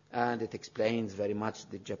 And it explains very much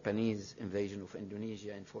the Japanese invasion of Indonesia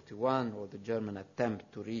in 1941 or the German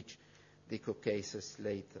attempt to reach the Caucasus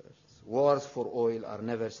later. Wars for oil are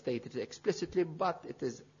never stated explicitly, but it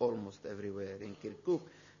is almost everywhere, in Kirkuk,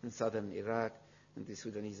 in southern Iraq, in the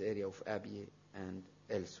Sudanese area of Abyei, and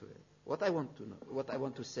elsewhere. What I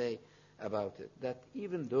want to say about it, that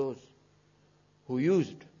even those who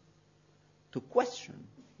used to question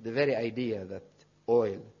the very idea that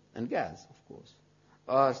oil and gas, of course,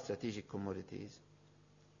 are strategic commodities,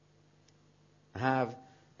 have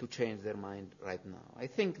to change their mind right now. I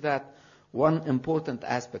think that one important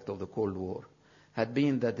aspect of the Cold War had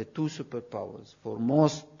been that the two superpowers, for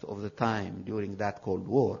most of the time during that Cold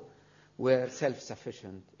War, were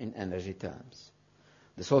self-sufficient in energy terms.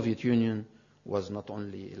 The Soviet Union was not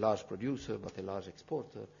only a large producer, but a large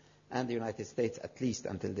exporter, and the United States, at least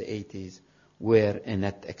until the 80s, were a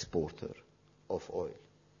net exporter of oil.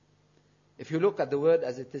 If you look at the world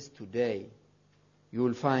as it is today, you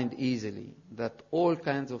will find easily that all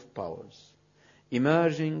kinds of powers,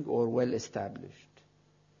 emerging or well-established,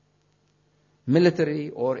 military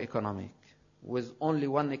or economic, with only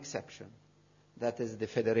one exception, that is the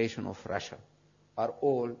Federation of Russia, are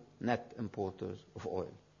all net importers of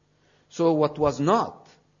oil. So what was not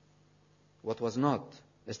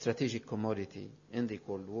a strategic commodity in the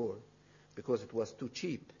Cold War, because it was too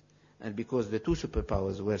cheap and because the two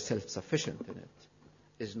superpowers were self-sufficient in it,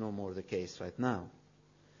 is no more the case right now.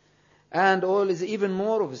 And oil is even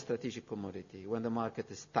more of a strategic commodity when the market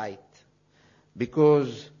is tight,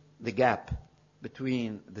 because the gap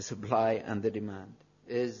between the supply and the demand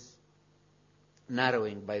is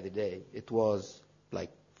narrowing by the day. It was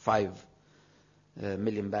like 5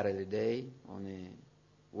 million barrels a day on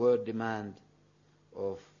a world demand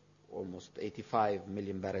of almost 85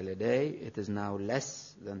 million barrels a day. It is now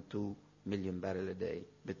less than 2 million barrels a day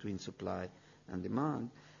between supply and demand.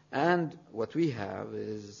 And what we have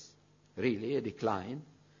is really a decline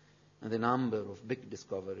in the number of big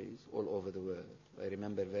discoveries all over the world. I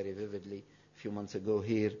remember very vividly a few months ago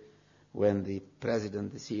here when the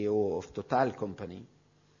president, the CEO of Total company,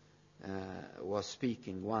 was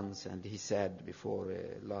speaking once, and he said before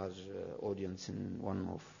a large audience in one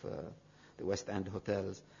of the West End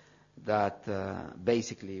hotels that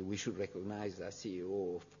basically we should recognize as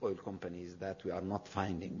CEO of oil companies that we are not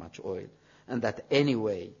finding much oil, and that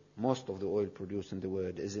anyway most of the oil produced in the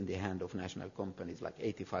world is in the hand of national companies, like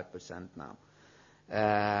 85% now.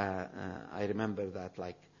 I remember that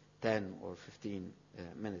like 10 or 15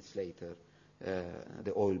 minutes later,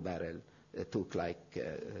 the oil barrel took like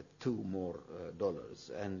 $2 more.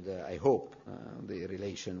 And I hope the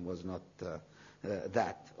relation was not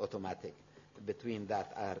that automatic between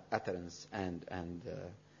that utterance and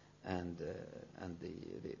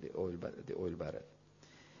the oil barrel.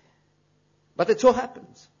 But it so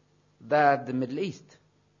happens that the Middle East,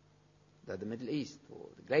 or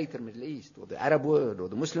the greater Middle East, or the Arab world, or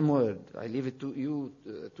the Muslim world, I leave it to you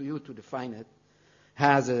to define it,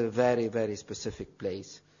 has a very, very specific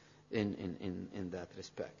place in that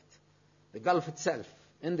respect. The Gulf itself,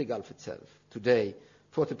 today,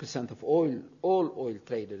 40% of all oil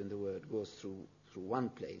traded in the world goes through one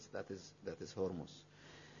place, that is Hormuz.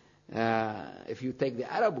 If you take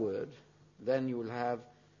the Arab world, then you will have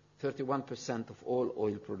 31% of all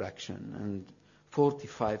oil production and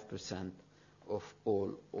 45% of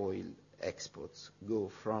all oil exports go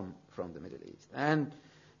from the Middle East. And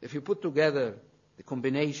if you put together the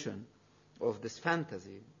combination of this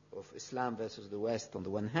fantasy of Islam versus the West on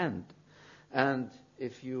the one hand, and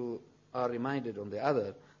if you are reminded on the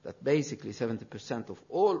other that basically 70% of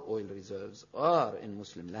all oil reserves are in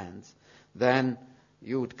Muslim lands, then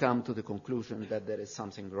you would come to the conclusion that there is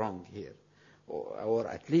something wrong here, or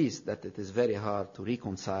at least that it is very hard to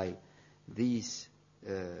reconcile these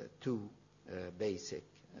two basic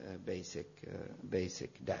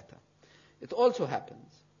data. It also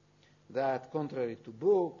happens that, contrary to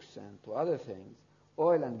books and to other things,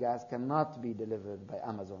 oil and gas cannot be delivered by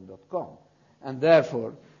Amazon.com, and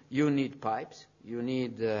therefore you need pipes, you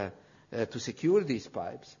need to secure these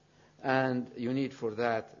pipes, and you need for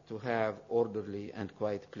that to have orderly and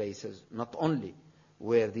quiet places, not only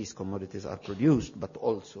where these commodities are produced, but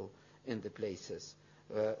also in the places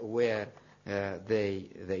where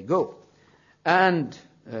they go. And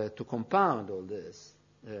to compound all this,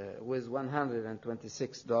 with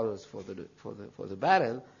 $126 for the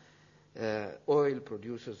barrel, oil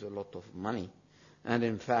produces a lot of money, and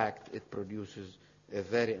in fact it produces a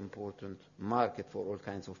very important market for all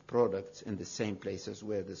kinds of products in the same places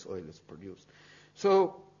where this oil is produced.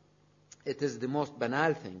 So it is the most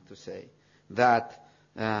banal thing to say that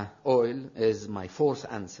oil is my fourth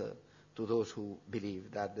answer to those who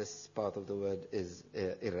believe that this part of the world is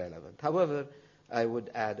irrelevant. However, I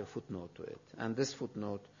would add a footnote to it, and this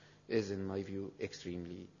footnote is, in my view,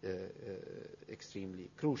 extremely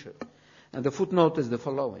crucial. And the footnote is the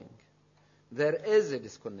following. There is a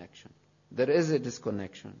disconnection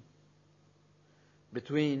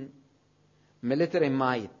between military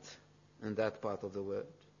might in that part of the world,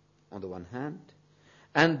 on the one hand,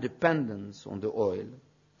 and dependence on the oil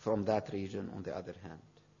from that region on the other hand.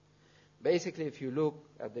 Basically, if you look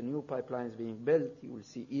at the new pipelines being built, you will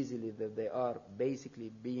see easily that they are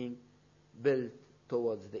basically being built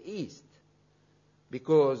towards the east,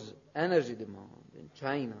 because energy demand in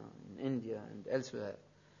China, in India, and elsewhere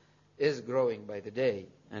is growing by the day.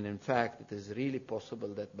 And in fact, it is really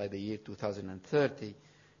possible that by the year 2030,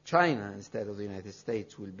 China, instead of the United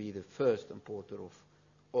States, will be the first importer of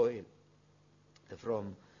oil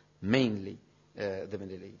from mainly the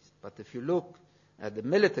Middle East. But if you look at the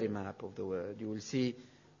military map of the world, you will see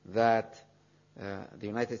that the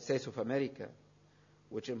United States of America,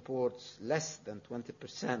 which imports less than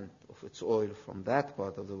 20% of its oil from that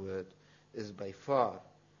part of the world, is by far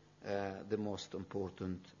the most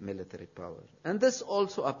important military power. And this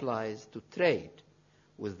also applies to trade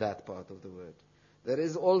with that part of the world. There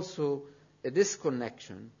is also a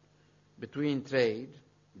disconnection between trade,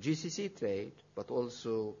 GCC trade, but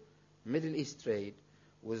also Middle East trade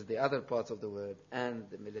with the other parts of the world and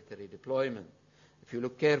the military deployment. If you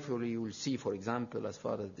look carefully, you will see, for example, as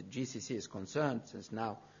far as the GCC is concerned, since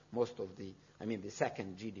now most of the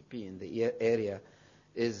second GDP in the area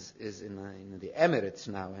is in the Emirates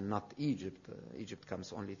now and not Egypt. Egypt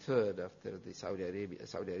comes only third after the Saudi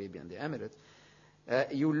Arabia and the Emirates.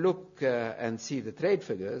 You look and see the trade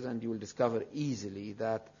figures, and you will discover easily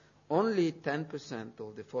that only 10%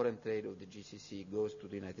 of the foreign trade of the GCC goes to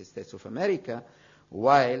the United States of America,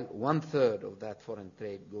 while 1/3 of that foreign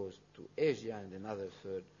trade goes to Asia and another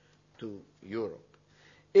third to Europe.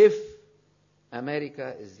 If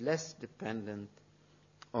America is less dependent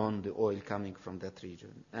on the oil coming from that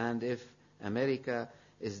region, and if America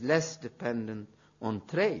is less dependent on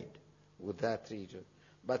trade with that region,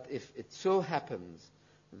 but if it so happens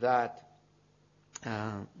that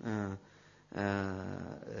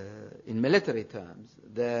in military terms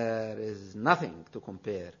there is nothing to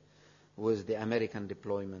compare with the American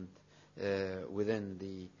deployment within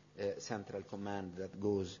the Central Command that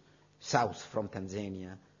goes south from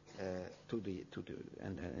Tanzania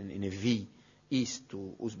and in a V east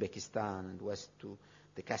to Uzbekistan and west to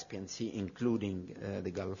the Caspian Sea, including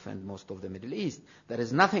the Gulf and most of the Middle East. There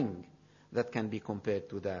is nothing that can be compared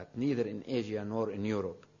to that, neither in Asia nor in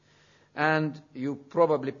Europe. And you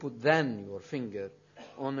probably put then your finger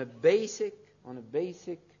on a basic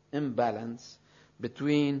imbalance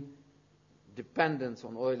between dependence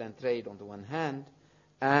on oil and trade on the one hand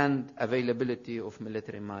and availability of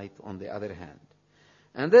military might on the other hand.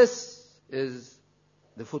 And this is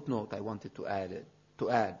the footnote I wanted to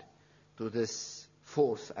add to this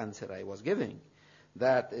fourth answer I was giving.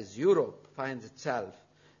 That is, Europe finds itself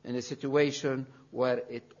in a situation where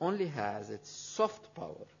it only has its soft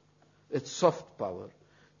power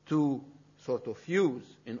to sort of use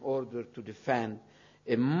in order to defend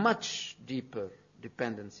a much deeper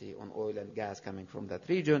dependency on oil and gas coming from that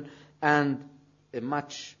region and a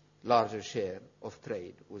much larger share of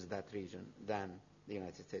trade with that region than the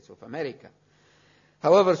United States of America.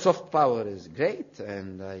 However, soft power is great,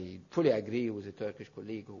 and I fully agree with a Turkish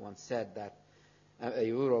colleague who once said that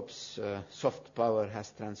Europe's soft power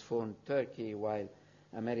has transformed Turkey while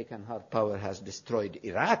American hard power has destroyed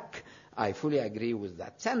Iraq. I fully agree with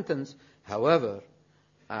that sentence. However,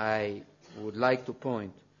 I would like to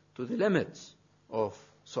point to the limits of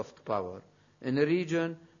soft power in a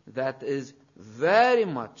region that is very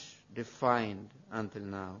much defined until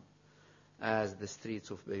now as the streets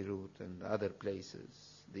of Beirut and other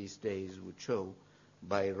places these days would show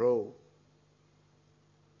by raw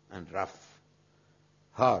and rough,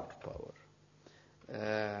 hard power.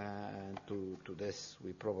 And to this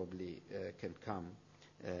we probably can come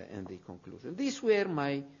in the conclusion. These were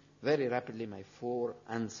very rapidly my four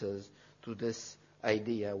answers to this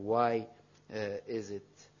idea, why is it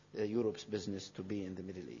Europe's business to be in the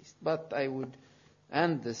Middle East? But I would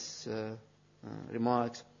end this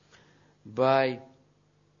remarks by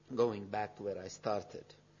going back to where I started.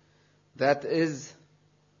 That is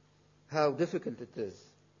how difficult it is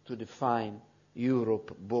to define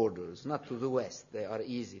Europe borders, not to the west, they are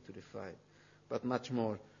easy to define, but much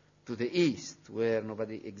more to the east, where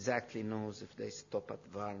nobody exactly knows if they stop at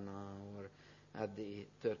Varna or at the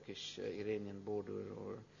Turkish-Iranian border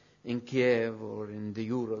or in Kiev or in the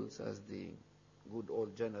Urals, as the good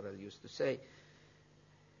old general used to say.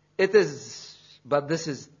 But this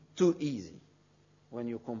is too easy when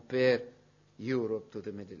you compare Europe to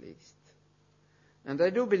the Middle East. And I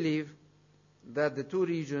do believe that the two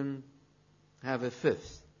regions have a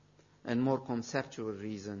fifth and more conceptual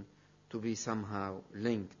reason to be somehow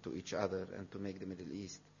linked to each other and to make the Middle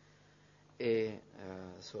East a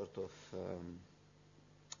sort of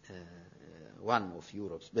one of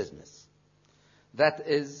Europe's business. That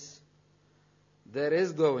is, there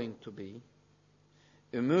is going to be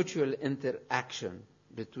a mutual interaction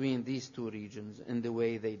between these two regions in the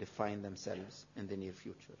way they define themselves in the near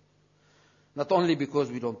future. Not only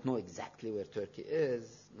because we don't know exactly where Turkey is,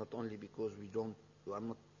 not only because we are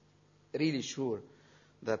not really sure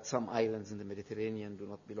that some islands in the Mediterranean do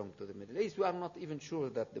not belong to the Middle East. We are not even sure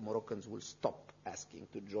that the Moroccans will stop asking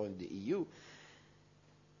to join the EU.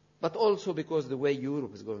 But also because the way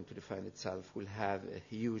Europe is going to define itself will have a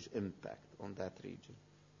huge impact on that region.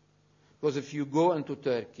 Because if you go into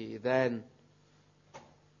Turkey, then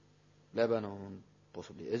Lebanon,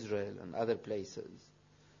 possibly Israel and other places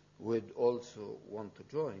would also want to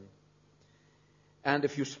join. And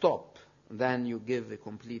if you stop, then you give a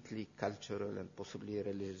completely cultural and possibly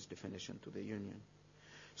religious definition to the Union.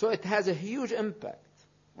 So it has a huge impact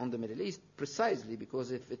on the Middle East, precisely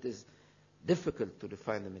because if it is difficult to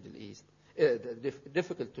define the Middle East,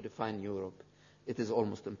 difficult to define Europe, it is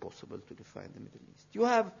almost impossible to define the Middle East. You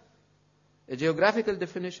have a geographical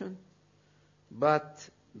definition, but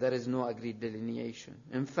there is no agreed delineation.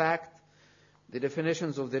 In fact, the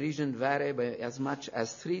definitions of the region vary by as much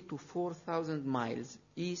as 3,000 to 4,000 miles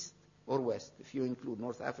east or west, if you include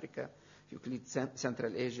North Africa, if you include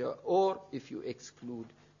Central Asia, or if you exclude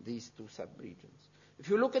these two sub-regions. If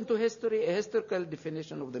you look into history, a historical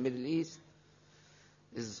definition of the Middle East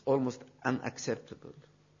is almost unacceptable.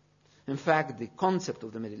 In fact, the concept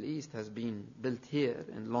of the Middle East has been built here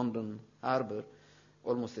in London Harbour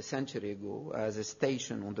almost a century ago as a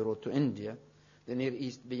station on the road to India, the Near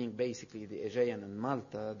East being basically the Aegean and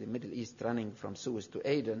Malta, the Middle East running from Suez to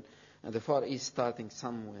Aden, and the Far East starting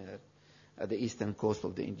somewhere at the eastern coast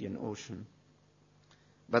of the Indian Ocean.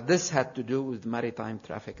 But this had to do with maritime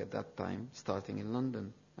traffic at that time, starting in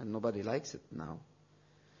London, and nobody likes it now.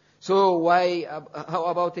 So how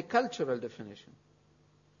about a cultural definition?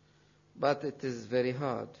 But it is very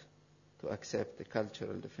hard to accept a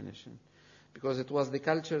cultural definition, because it was the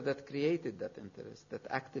culture that created that interest, that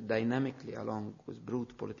acted dynamically along with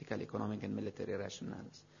brute political, economic, and military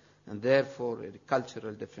rationales. And therefore, a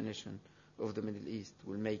cultural definition of the Middle East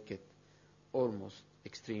will make it almost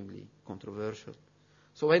extremely controversial.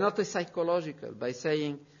 So why not a psychological, by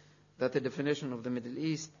saying that the definition of the Middle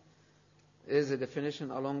East is a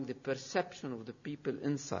definition along the perception of the people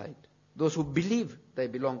inside. Those who believe they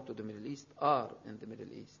belong to the Middle East are in the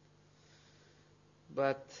Middle East.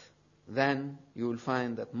 But then you will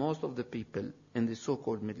find that most of the people in the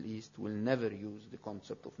so-called Middle East will never use the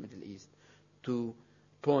concept of Middle East to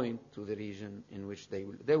point to the region in which they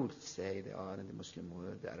will say they are in the Muslim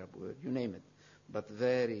world, the Arab world, you name it, but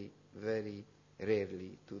very, very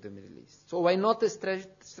rarely to the Middle East. So why not a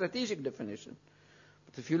strategic definition?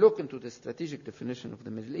 But if you look into the strategic definition of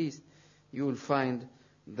the Middle East, you will find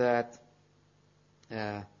that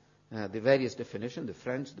the various definitions, the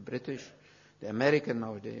French, the British, the American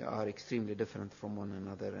nowadays, are extremely different from one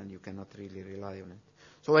another, and you cannot really rely on it.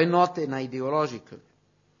 So why not an ideological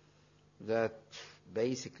that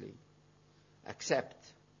basically accept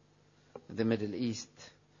the Middle East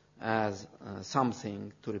as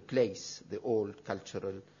something to replace the old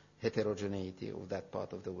cultural heterogeneity of that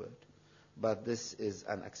part of the world? But this is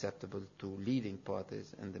unacceptable to leading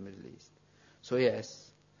parties in the Middle East. So yes,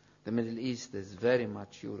 the Middle East is very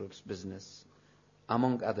much Europe's business,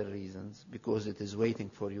 among other reasons, because it is waiting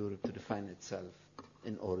for Europe to define itself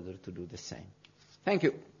in order to do the same. Thank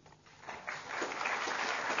you.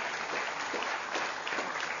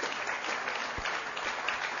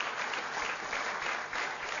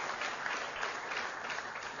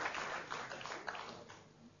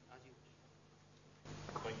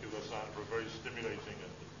 Thank you, Ghassan, for a very stimulating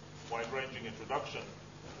and wide-ranging introduction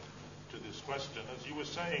to this question. As you were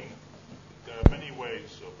saying, there are many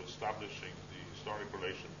ways of establishing the historic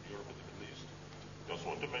relation of Europe and the Middle East. Just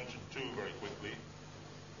want to mention two very quickly.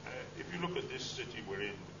 If you look at this city we're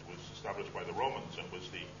in, which was established by the Romans and was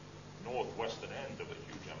the northwestern end of a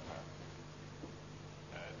huge empire,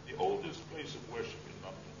 the oldest place of worship in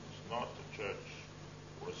London is not a church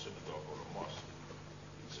or a synagogue or a mosque.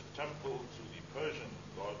 It's a temple to the Persian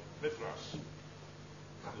god Mithras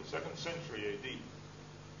from the 2nd century AD,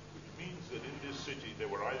 which means that in this city there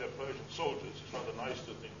were either Persian soldiers, it's rather nice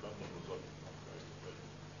to think London was occupied by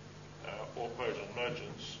Persian, or Persian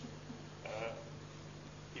merchants.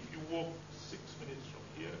 If you walk 6 minutes from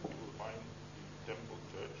here, you will find the temple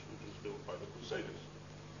church, which was built by the Crusaders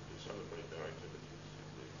to celebrate their activities in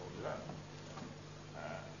the Holy Land.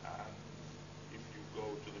 And if you go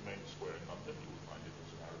to the main square in London, you will find it as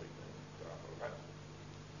an Arabic name, Dar al-Arab.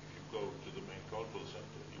 If you go to the main cultural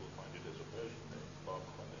center, you will find it as a Persian name, Bab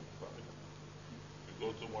al-Khanin. If you go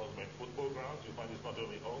to one of the main football grounds, you'll find it's not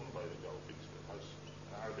only owned by the Gulfies, but has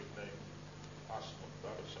an Arabic name, Asman,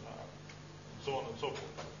 Dar al-Sanaa, and so on and so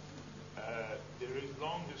forth. There is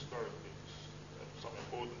long historic links, some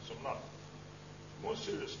important, some not. More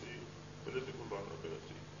seriously, political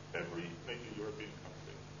vulnerability. Every major European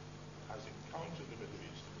country has encountered the Middle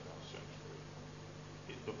East in the last century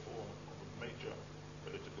in the form of a major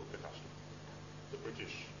political catastrophe. The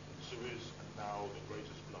British in Suez, and now the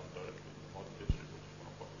greatest blunder in the modern history of British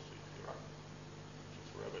foreign policy, Iraq, which has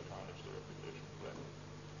forever tarnished the reputation of Lebanon.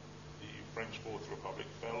 The French Fourth Republic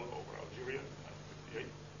fell over Algeria in 1958.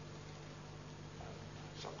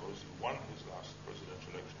 Sarkozy won his last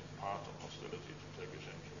presidential election in part on hostility to Turkish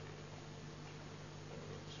entry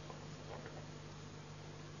immigrants from North Africa.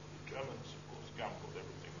 The Germans, of course, gambled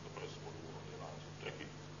everything in the First World War on the alliance with Turkey.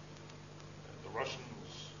 The Russians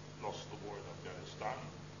lost the war in Afghanistan,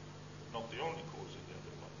 but not the only cause at the end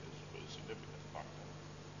of one is a very significant factor.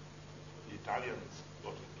 The Italians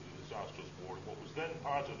got into the disastrous war in what was then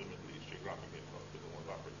part of the Middle East, geographically close to the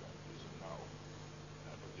North Africa, is now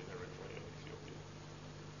in Eritrea and Ethiopia.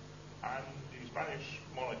 And the Spanish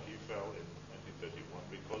monarchy fell in 1931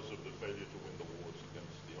 because of the failure to win the wars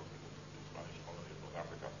against the Spanish colony of North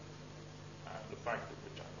Africa. And the fact that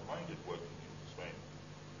which I'm reminded, working in Spain,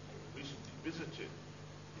 I recently visited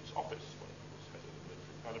his office when he was head of the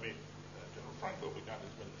military academy. General Franco began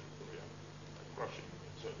his military career at crushing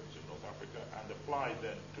insurgents in North Africa, and applied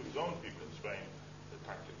then to his own people in Spain the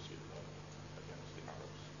tactics he had learned against the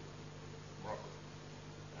Arabs in Morocco.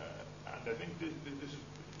 And I think this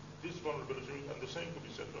vulnerability, and the same could be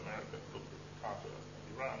said of America. Look at Carter and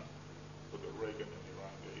Iran, look at Reagan and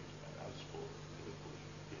Iran-Gate, and as for the Bush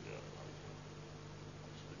Jr., I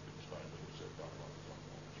speak in Spain when you said that one from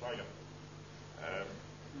Schweigen.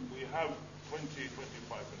 We have 20, 25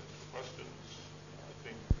 minutes for questions. I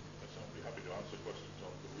think I'd be happy to answer questions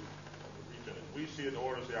on the region as we see it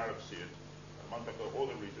or as the Arabs see it. Mantaqa or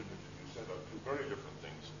the region, which you said are two very different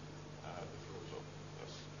things. The floor is open.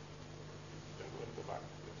 Yes. Then we're going to go back.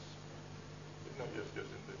 Yes. No, yes,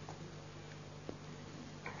 indeed.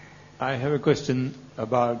 I have a question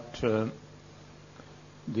about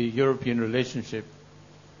the European relationship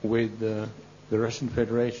with the Russian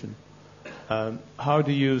Federation. How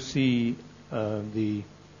do you see the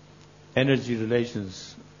energy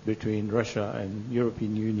relations between Russia and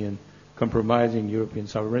European Union compromising European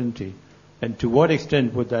sovereignty? And to what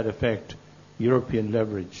extent would that affect European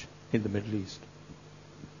leverage in the Middle East?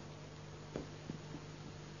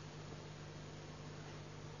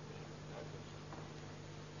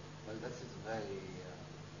 Well, this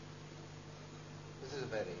is a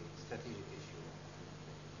very strategic issue.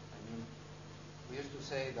 I mean, we used to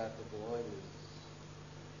say that the oil is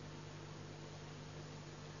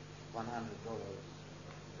 $100, it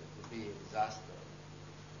would be a disaster.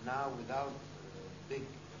 Now, without big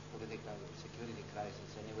political security crisis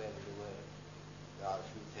anywhere in the world, there are a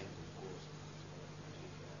few things, of course,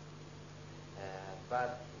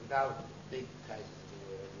 but without big crisis in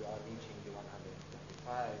the world, we are reaching the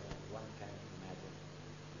 125, and one can imagine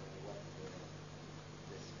what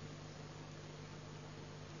this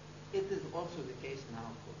means. It is also the case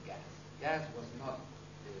now for gas. Gas was not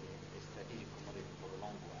a strategic commodity for a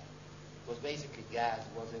long while. It was basically gas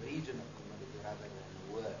was a regional commodity rather than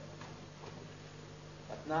a world commodity.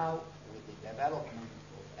 But now, with the development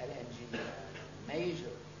of LNG and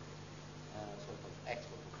major sort of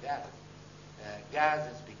export of gas, gas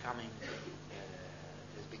is becoming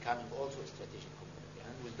also a strategic commodity.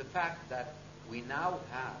 And with the fact that we now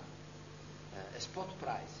have a spot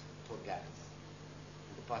price for gas,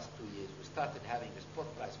 in the past 2 years we started having a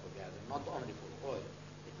spot price for gas, and not only for oil.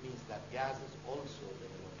 It means that gas is also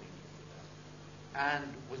developing into that. And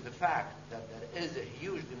with the fact that there is a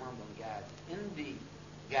huge demand on gas in the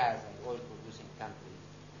gas and oil producing countries,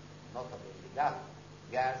 notably in the Gulf,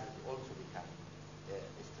 gas is also becoming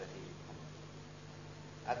a strategic commodity.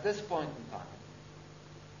 At this point in time,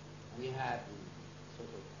 we had the sort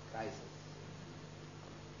of crisis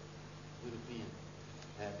in European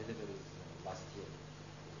deliveries last year,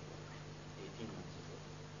 18 months ago.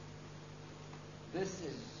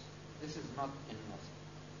 This is not innocent,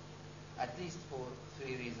 at least for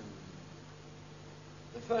 3 reasons.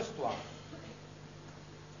 The first one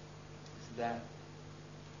is that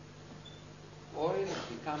oil is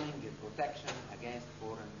becoming a protection against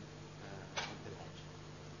foreign intervention.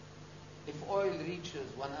 If oil reaches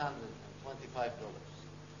 $125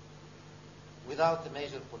 without a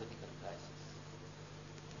major political crisis,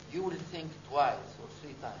 you will think twice or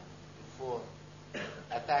 3 times before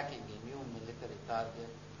attacking a new military target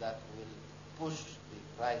that will push the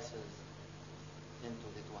prices into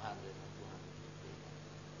the 200 and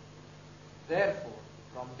 250. Therefore,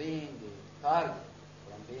 from being a target,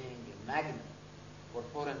 from being a magnet for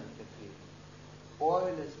foreign interference,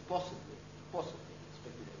 oil is possibly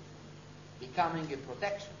speculation, becoming a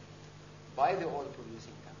protection by the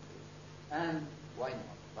oil-producing countries, and why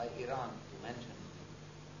not, by Iran, to mention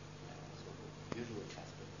sort of usual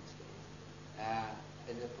aspect these days,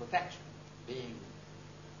 as a protection, being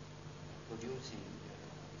producing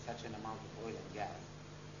such an amount of oil and gas,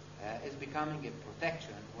 is becoming a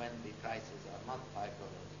protection when the prices are not $5,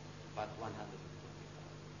 but $125.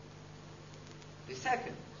 The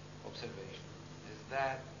second observation is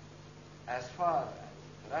that as far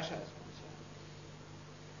as Russia is concerned,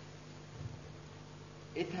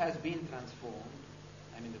 it has been transformed.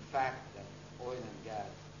 I mean, the fact that oil and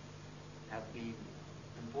gas have been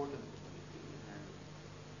important commodities and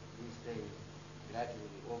these days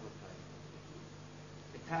gradually overpriced commodities,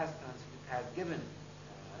 it has given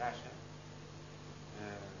Russia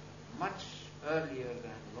much earlier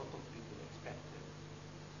than a lot of people expected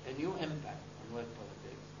a new impact on world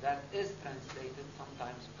politics that is translated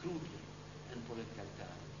sometimes crudely in political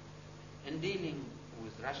terms in dealing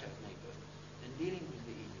with Russia's neighbors, in dealing with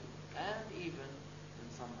the EU, and even in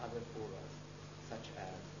some other fora such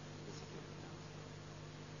as the Security Council.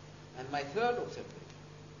 And my third observation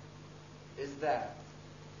is that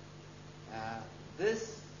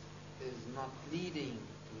this is not leading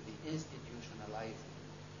to the institutionalizing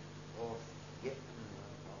of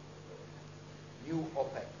new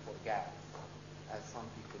OPEC for gas, as some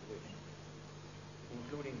people wish,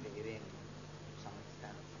 including the Iranian, to some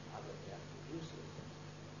extent, some other gas producers,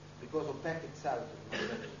 because OPEC itself is not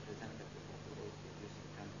very representative of the oil producing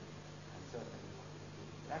countries, and certainly not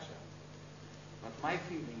including Russia. But my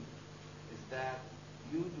feeling is that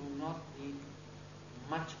you do not need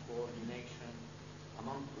much coordination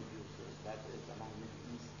among producers, that is, among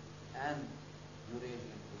Middle East and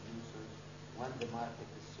Eurasian producers, when the market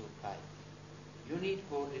is so tight. You need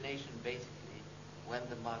coordination basically when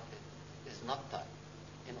the market is not tight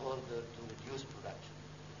in order to reduce production.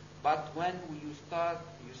 But when you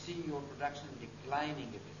see your production declining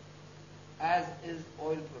a bit, as is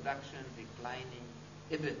oil production declining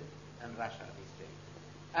a bit in Russia these days,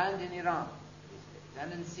 and in Iran these days,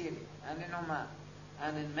 and in Syria, and in Oman,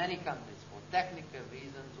 and in many countries for technical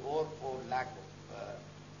reasons or for lack of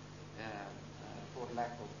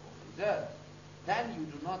reserve, then you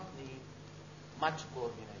do not need much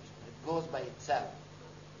coordination. It goes by itself.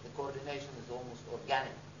 The coordination is almost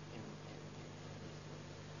organic in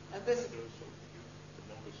this. And this.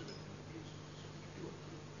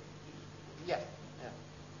 Yes. Yeah.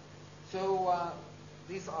 So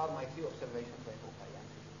these are my few observations. I hope I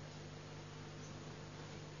answered.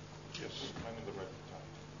 Yes, man in the red tie.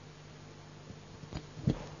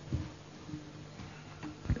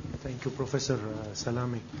 Thank you, Professor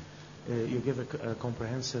Salame. You gave a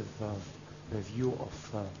comprehensive view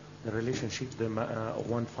of the relationship that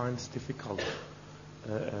one finds difficult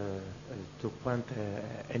to point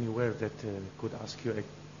anywhere that could ask you a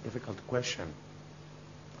difficult question.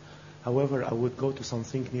 However, I would go to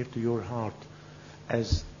something near to your heart,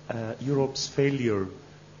 as Europe's failure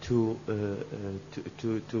to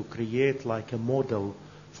create like a model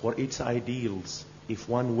for its ideals. If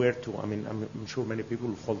one were to, I'm sure many people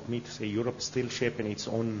will fault me to say Europe is still shaping its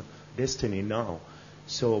own destiny now.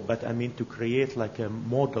 So, but to create like a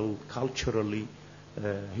model culturally,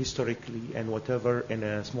 historically, and whatever in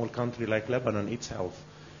a small country like Lebanon itself.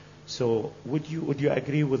 So, would you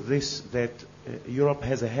agree with this, that Europe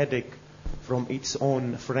has a headache from its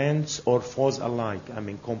own friends or foes alike?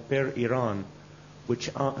 Compare Iran, which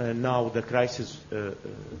now the crisis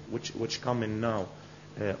which come in now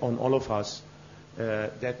on all of us,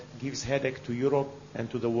 that gives headache to Europe and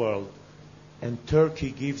to the world, and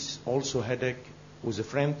Turkey gives also headache, who's a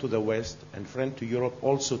friend to the West and friend to Europe,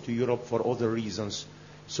 also to Europe for other reasons.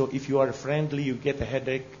 So if you are friendly, you get a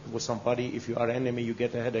headache with somebody. If you are enemy, you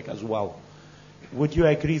get a headache as well. Would you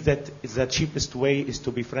agree that the cheapest way is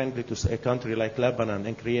to be friendly to a country like Lebanon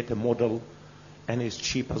and create a model, and it's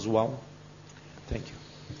cheap as well? Thank you.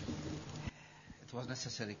 It was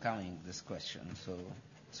necessary coming, this question, so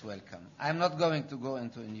it's welcome. I'm not going to go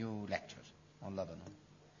into a new lecture on Lebanon.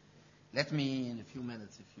 Let me, in a few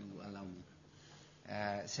minutes, if you allow me,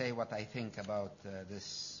 say what I think about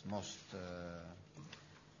this most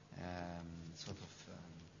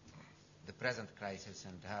the present crisis,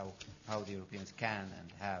 and how the Europeans can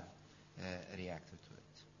and have reacted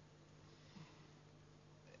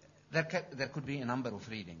to it. There could be a number of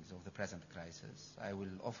readings of the present crisis. I will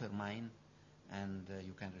offer mine, and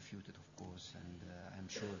you can refute it, of course, and I'm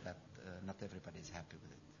sure that not everybody is happy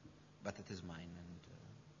with it. But it is mine, and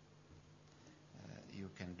you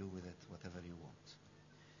can do with it whatever you want.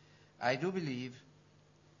 I do believe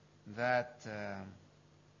that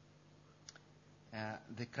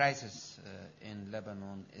the crisis in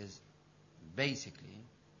Lebanon is basically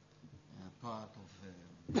part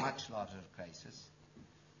of a much larger crisis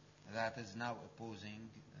that is now opposing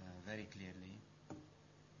very clearly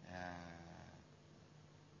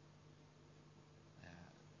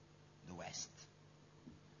the West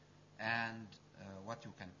and what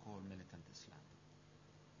you can call militant Islam,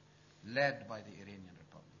 led by the Iranian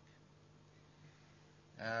Republic.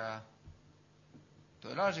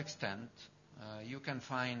 To a large extent, you can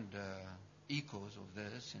find echoes of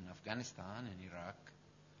this in Afghanistan, in Iraq,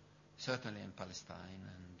 certainly in Palestine,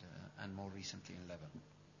 and more recently in Lebanon.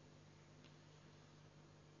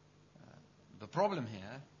 The problem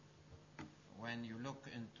here, when you look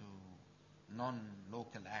into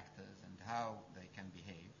non-local actors and how they can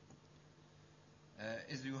behave,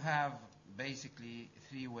 is you have basically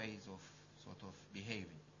three ways of sort of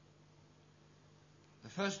behaving. The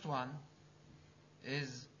first one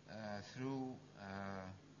is through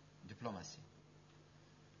diplomacy.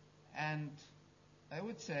 And I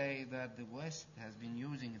would say that the West has been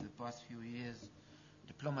using in the past few years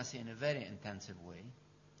diplomacy in a very intensive way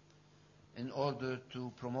in order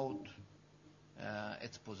to promote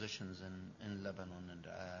its positions in Lebanon and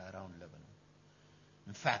around Lebanon.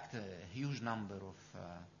 In fact, a huge number of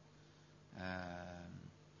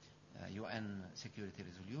UN security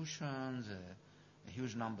resolutions, a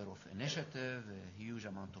huge number of initiatives, a huge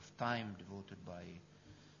amount of time devoted by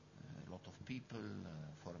a lot of people,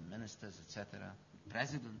 foreign ministers, etc.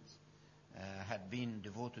 Presidents had been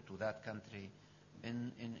devoted to that country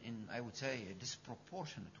in I would say, a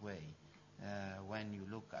disproportionate way when you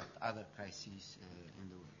look at other crises in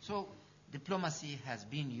the world. So diplomacy has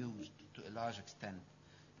been used to a large extent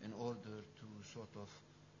in order to sort of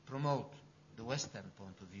promote the Western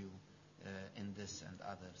point of view in this and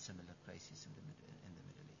other similar crises in the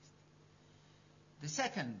Middle East. The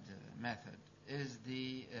second method is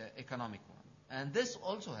the economic one, and this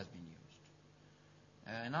also has been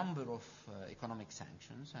used. A number of economic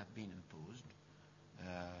sanctions have been imposed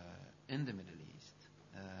in the Middle East,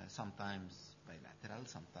 sometimes bilateral,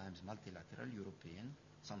 sometimes multilateral, European,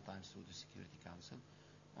 sometimes through the Security Council,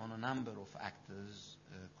 on a number of actors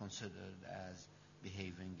considered as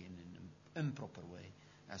behaving in an improper way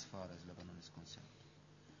as far as Lebanon is concerned.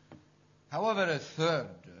 However, a third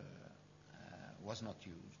was not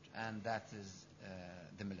used, and that is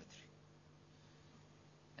the military.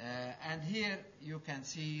 And here you can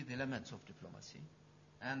see the limits of diplomacy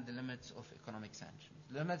and the limits of economic sanctions.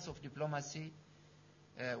 Limits of diplomacy,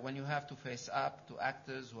 when you have to face up to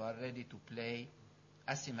actors who are ready to play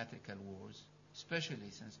asymmetrical wars,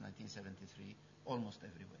 especially since 1973, almost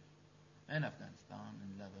everywhere. In Afghanistan,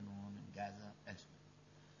 in Lebanon, in Gaza,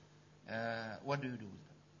 elsewhere. What do you do with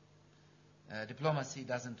them? Diplomacy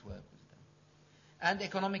doesn't work with them. And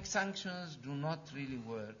economic sanctions do not really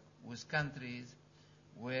work with countries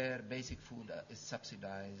where basic food is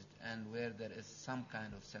subsidized and where there is some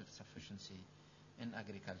kind of self-sufficiency in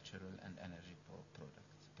agricultural and energy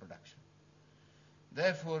production.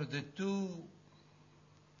 Therefore, the two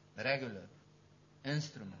regular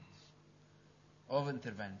instruments of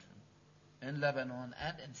intervention in Lebanon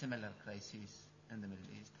and in similar crises in the Middle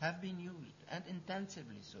East have been used, and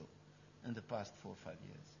intensively so, in the past 4 or 5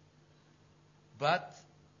 years. But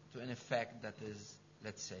to an effect that is,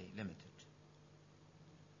 let's say, limited.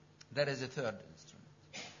 There is a third instrument.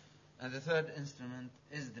 And the third instrument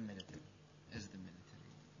is the military.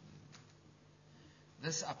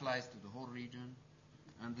 This applies to the whole region,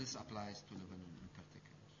 and this applies to Lebanon in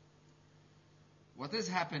particular. What is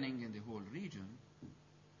happening in the whole region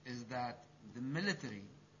is that the military,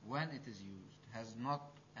 when it is used, has not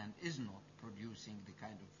and is not producing the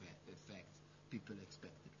kind of effects people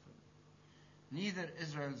expected from it. Neither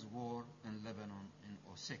Israel's war in Lebanon in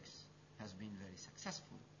 2006 has been very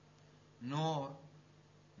successful, nor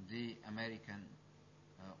the American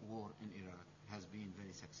war in Iraq has been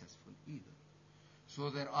very successful either. So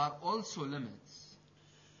there are also limits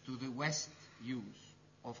to the West use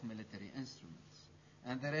of military instruments.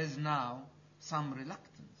 And there is now some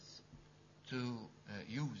reluctance to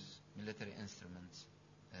use military instruments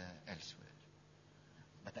elsewhere.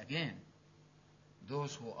 But again,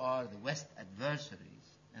 those who are the West adversaries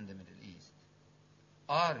in the Middle East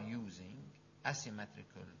are using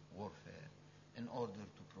asymmetrical warfare in order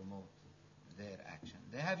to promote their action.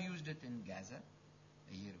 They have used it in Gaza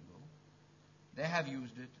a year ago. They have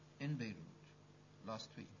used it in Beirut last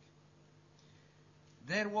week.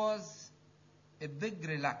 There was a big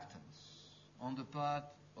reluctance on the part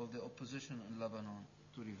of the opposition in Lebanon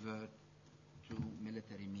to revert to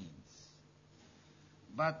military means.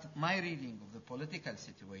 But my reading of the political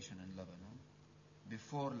situation in Lebanon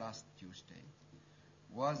before last Tuesday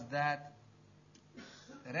was that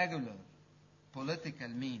regular political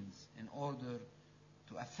means in order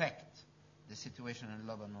to affect the situation in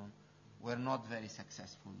Lebanon were not very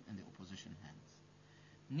successful in the opposition hands.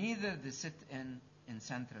 Neither the sit-in in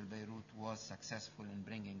central Beirut was successful in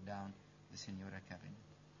bringing down the Senora cabinet,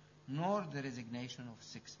 nor the resignation of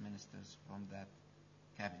 6 ministers from that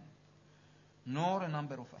cabinet, nor a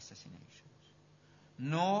number of assassinations,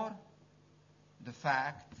 nor the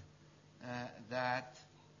fact that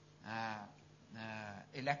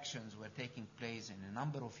elections were taking place in a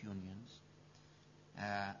number of unions,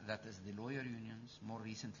 that is the lawyer unions, more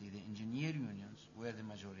recently the engineer unions, where the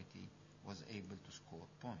majority was able to score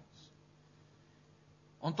points.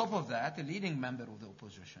 On top of that, a leading member of the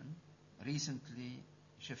opposition recently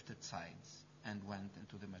shifted sides and went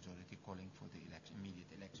into the majority, calling for the immediate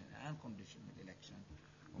election and conditional election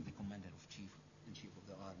of the commander-in-chief of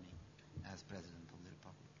the army as president of the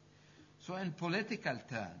republic. So in political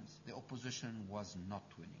terms, the opposition was not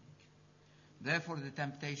winning. Therefore, the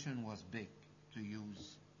temptation was big to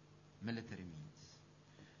use military means.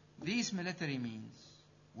 These military means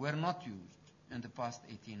were not used in the past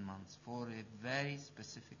 18 months for a very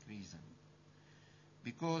specific reason.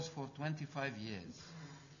 Because for 25 years,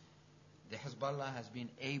 the Hezbollah has been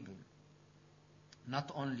able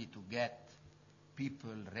not only to get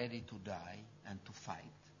people ready to die and to fight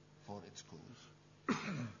for its cause,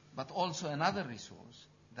 but also another resource,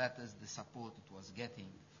 that is the support it was getting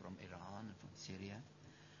from Iran and from Syria.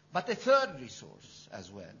 But a third resource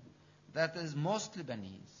as well, that is most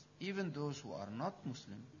Lebanese, even those who are not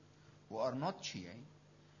Muslim, who are not Shia,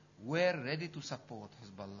 were ready to support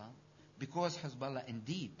Hezbollah because Hezbollah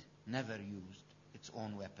indeed never used its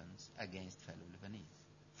own weapons against fellow Lebanese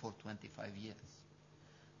for 25 years.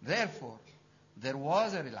 Therefore, there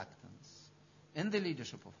was a reluctance in the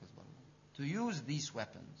leadership of Hezbollah to use these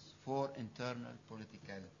weapons for internal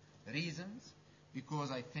political reasons,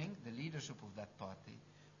 because I think the leadership of that party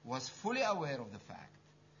was fully aware of the fact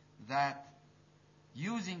that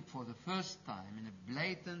using for the first time in a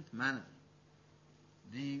blatant manner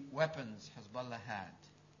the weapons Hezbollah had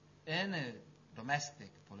in a domestic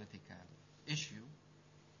political issue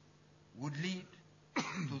would lead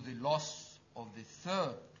to the loss of the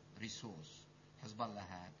third resource Hezbollah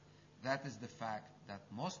had. That is the fact that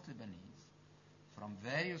most Lebanese, from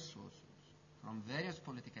various sources, from various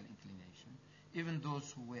political inclinations, even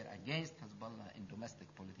those who were against Hezbollah in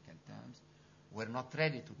domestic political terms, were not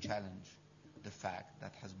ready to challenge the fact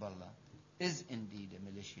that Hezbollah is indeed a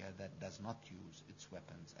militia that does not use its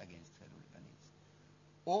weapons against fellow Lebanese.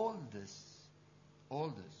 All this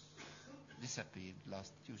disappeared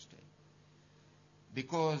last Tuesday,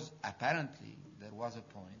 because apparently there was a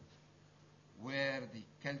point where the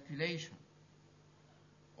calculation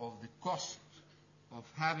of the cost of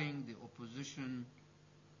having the opposition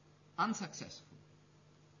unsuccessful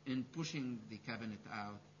in pushing the cabinet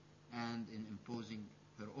out and in imposing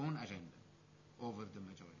her own agenda over the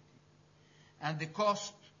majority, and the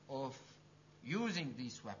cost of using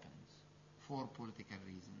these weapons for political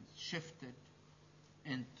reasons shifted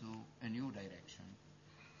into a new direction.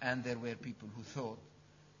 And there were people who thought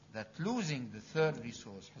that losing the third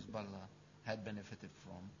resource Hezbollah had benefited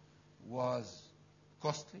from was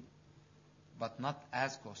costly, but not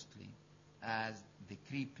as costly as the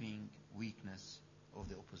creeping weakness of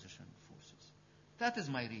the opposition forces. That is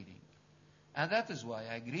my reading. And that is why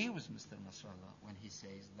I agree with Mr. Nasrallah when he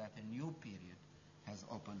says that a new period has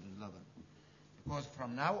opened in Lebanon. Because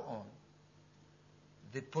from now on,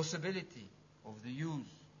 the possibility of the use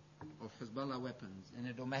of Hezbollah weapons in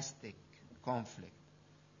a domestic conflict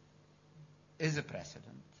is a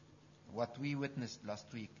precedent. What we witnessed last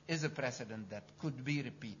week is a precedent that could be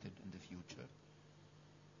repeated in the future.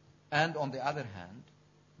 And on the other hand,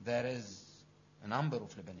 there is a number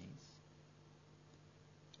of Lebanese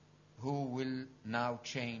who will now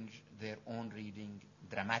change their own reading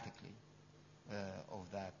dramatically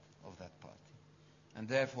of that party. And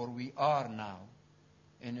therefore we are now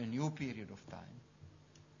in a new period of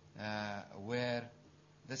time where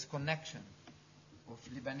this connection of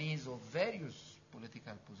Lebanese of various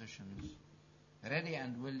political positions ready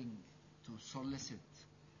and willing to solicit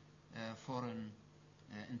foreign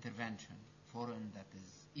intervention, foreign that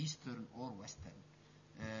is Eastern or Western,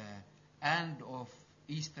 and of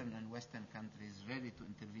Eastern and Western countries ready to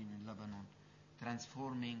intervene in Lebanon,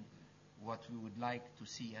 transforming what we would like to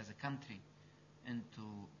see as a country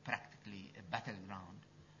into practically a battleground.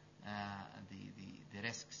 The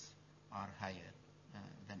risks are higher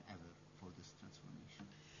than ever for this transformation.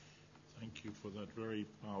 Thank you for that very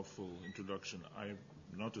powerful introduction. I'm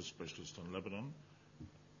not a specialist on Lebanon,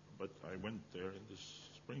 but I went there in the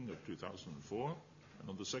spring of 2004, and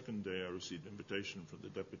on the second day I received an invitation from the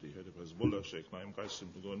deputy head of Hezbollah, Sheikh Naim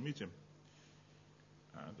Qassim, to go and meet him.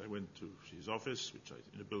 And I went to his office,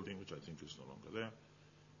 in a building which I think is no longer there.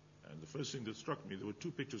 And the first thing that struck me, there were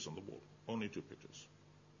two pictures on the wall, only two pictures.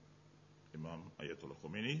 Imam Ayatollah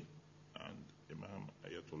Khomeini and Imam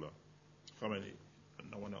Ayatollah Khamenei, and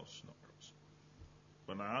no one else, no else.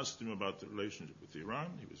 When I asked him about the relationship with Iran,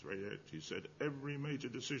 he was very direct. He said, every major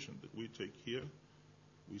decision that we take here,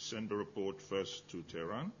 we send a report first to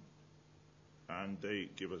Tehran, and they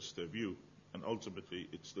give us their view. And ultimately,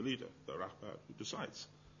 it's the leader, the Rahbar, who decides.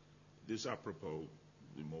 This apropos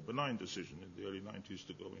the more benign decision in the early 90s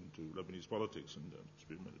to go into Lebanese politics and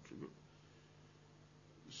be a military group.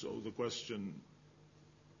 So the question,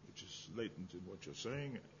 which is latent in what you're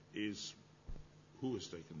saying, is who has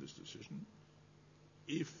taken this decision?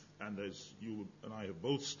 If, and as you and I have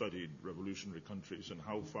both studied revolutionary countries and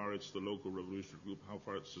how far it's the local revolutionary group, how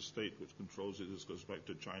far it's the state which controls it, this goes back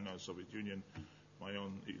to China, Soviet Union, my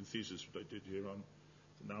own thesis which I did here on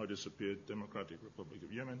the now disappeared Democratic Republic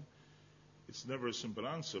of Yemen. It's never a simple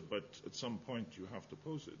answer, but at some point you have to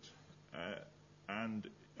pose it. And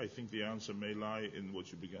I think the answer may lie in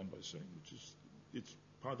what you began by saying, which is it's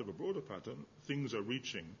part of a broader pattern. Things are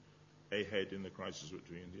reaching a head in the crisis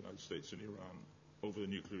between the United States and Iran over the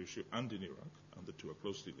nuclear issue and in Iraq, and the two are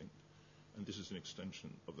closely linked, and this is an extension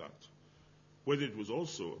of that. Whether it was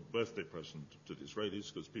also a birthday present to the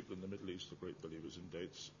Israelis, because people in the Middle East are great believers in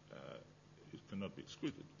dates, it cannot be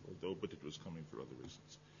excluded, but it was coming for other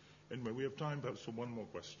reasons. Anyway, we have time perhaps for one more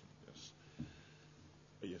question. Yes.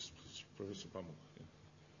 Yes, please, Professor Pamuk. Yeah.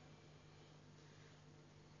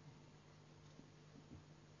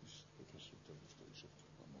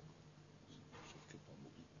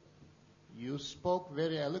 You spoke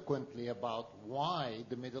very eloquently about why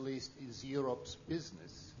the Middle East is Europe's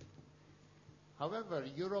business. However,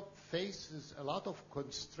 Europe faces a lot of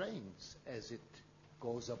constraints as it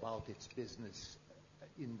goes about its business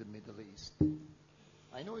in the Middle East.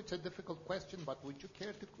 I know it's a difficult question, but would you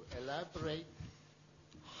care to elaborate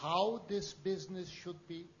how this business should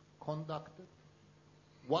be conducted?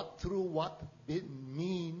 Through what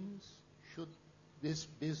means should this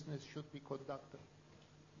business should be conducted?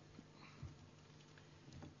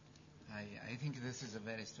 I think this is a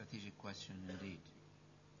very strategic question indeed.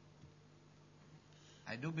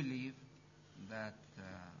 I do believe that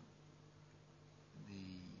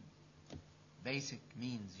the basic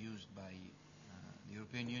means used by the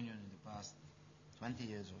European Union in the past 20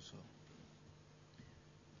 years or so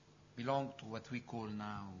belong to what we call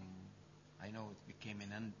now, I know it became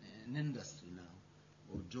an industry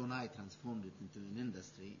now, or Joe and I transformed it into an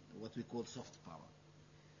industry, what we call soft power.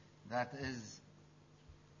 That is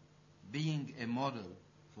being a model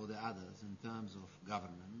for the others in terms of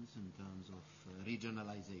governance, in terms of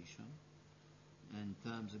regionalization, in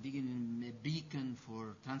terms of being a beacon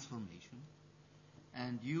for transformation,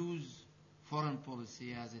 and use foreign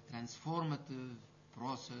policy as a transformative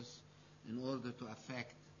process in order to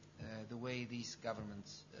affect the way these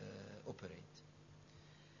governments operate.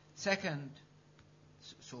 Second,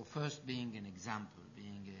 so first being an example,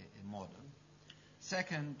 being a model.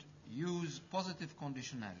 Second, use positive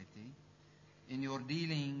conditionality in your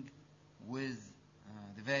dealing with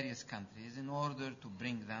the various countries in order to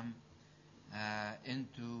bring them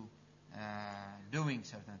into doing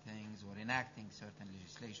certain things or enacting certain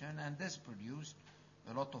legislation, and this produced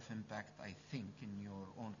a lot of impact, I think, in your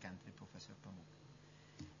own country, Professor Pamuk.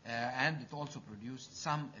 And it also produced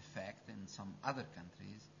some effect in some other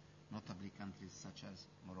countries, notably countries such as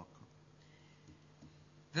Morocco.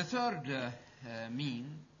 The third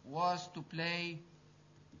mean was to play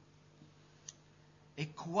a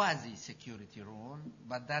quasi-security role,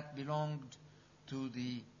 but that belonged to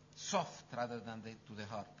the soft rather than to the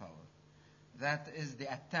hard power. That is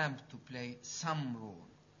the attempt to play some role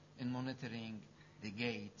in monitoring the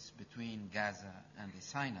gates between Gaza and the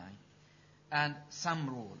Sinai, and some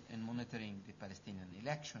role in monitoring the Palestinian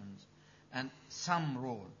elections, and some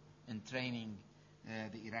role in training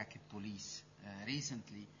the Iraqi police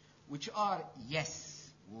recently, which are,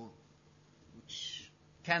 which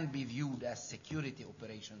can be viewed as security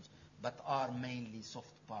operations, but are mainly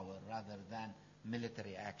soft power rather than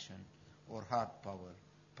military action or hard power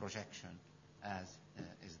projection, as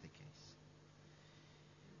is the case.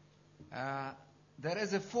 There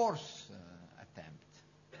is a fourth attempt,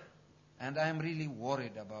 and I am really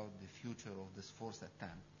worried about the future of this fourth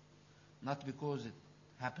attempt, not because it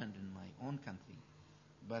happened in my own country,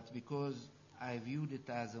 but because I viewed it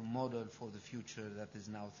as a model for the future that is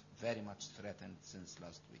now very much threatened since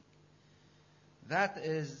last week. That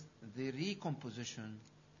is the recomposition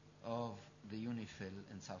of the UNIFIL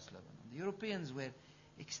in South Lebanon. The Europeans were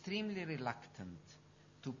extremely reluctant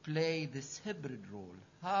to play this hybrid role,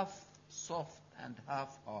 half soft and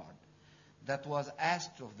half hard, that was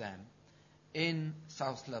asked of them in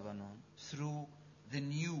South Lebanon through the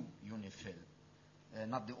new UNIFIL,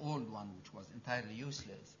 not the old one, which was entirely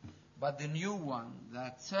useless, but the new one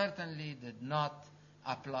that certainly did not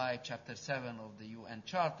apply Chapter 7 of the UN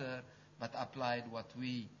Charter, but applied what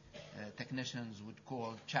we technicians would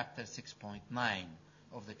call Chapter 6.9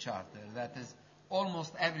 of the Charter. That is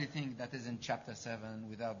almost everything that is in Chapter 7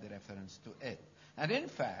 without the reference to it. And in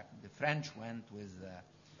fact, the French went with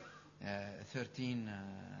 13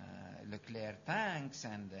 Leclerc tanks,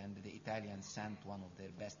 and the Italians sent one of their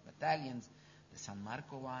best battalions, the San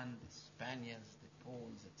Marco one, the Spaniards, the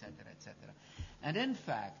Poles, etc., etc. And in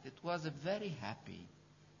fact, it was a very happy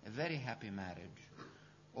marriage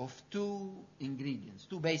of two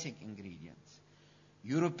basic ingredients.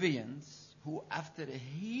 Europeans who, after a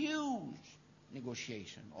huge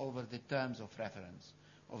negotiation over the terms of reference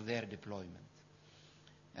of their deployment,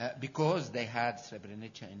 because they had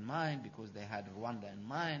Srebrenica in mind, because they had Rwanda in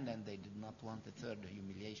mind, and they did not want a third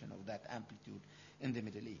humiliation of that amplitude in the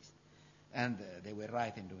Middle East. And they were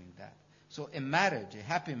right in doing that. So a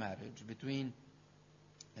happy marriage between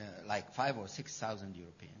like 5,000 or 6,000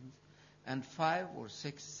 Europeans, and 5,000 or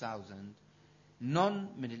 6,000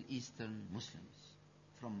 non-Middle Eastern Muslims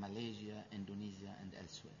from Malaysia, Indonesia, and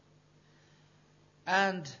elsewhere.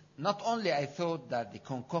 And not only I thought that the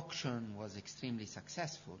concoction was extremely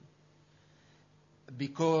successful,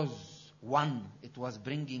 because one, it was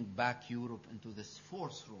bringing back Europe into this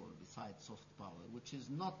force role besides soft power, which is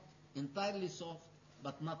not entirely soft,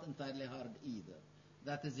 but not entirely hard either.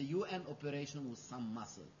 That is a UN operation with some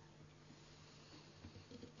muscle.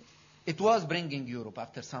 It was bringing Europe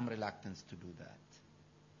after some reluctance to do that.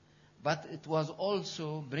 But it was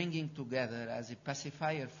also bringing together as a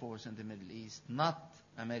pacifier force in the Middle East, not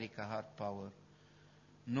America hard power,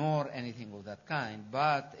 nor anything of that kind,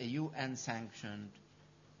 but a UN-sanctioned,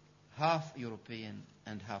 half European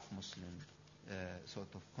and half Muslim sort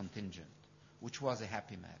of contingent, which was a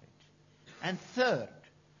happy marriage. And third,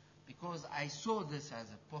 because I saw this as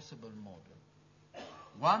a possible model,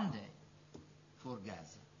 one day for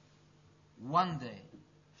Gaza, one day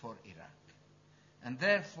for Iraq. And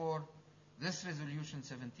therefore, this resolution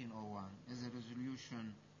 1701 is a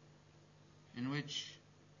resolution in which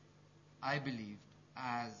I believed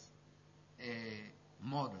as a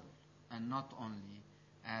model and not only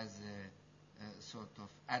as a sort of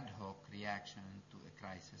ad hoc reaction to a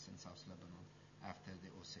crisis in South Lebanon after the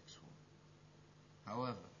 2006 war.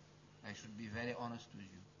 However, I should be very honest with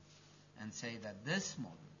you and say that this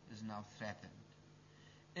model is now threatened.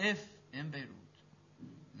 If in Beirut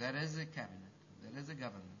there is a cabinet, there is a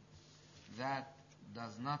government that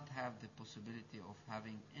does not have the possibility of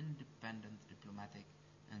having independent diplomatic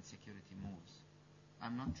and security moves,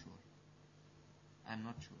 I'm not sure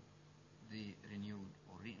the renewed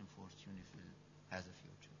or reinforced UNIFIL has a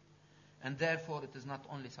future. And therefore it is not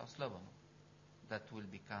only South Lebanon that will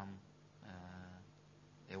become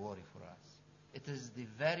a worry for us. It is the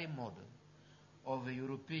very model of a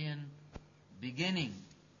European beginning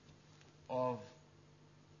of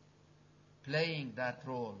playing that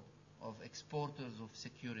role of exporters of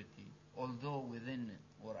security, although within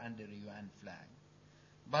or under a UN flag,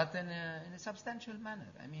 but in a substantial manner.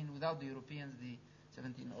 I mean, without the Europeans, the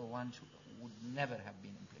 1701 would never have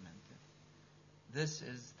been implemented. This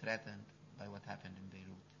is threatened by what happened in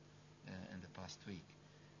Beirut in the past week.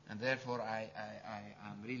 And therefore, I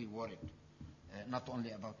am really worried, not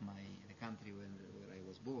only about the country where I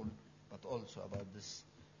was born, but also about this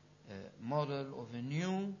model of a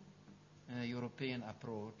new European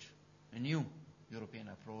approach,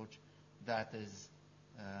 that is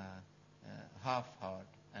half hard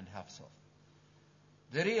and half soft.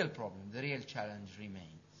 The real problem, the real challenge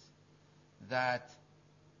remains that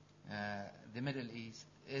the Middle East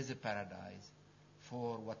is a paradise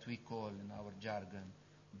for what we call in our jargon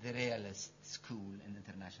the realist school in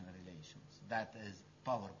international relations. That is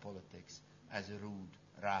power politics as a rude,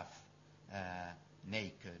 rough,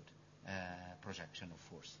 naked projection of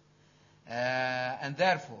force. And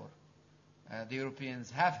therefore, the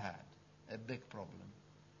Europeans have had a big problem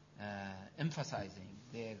emphasizing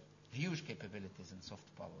their huge capabilities in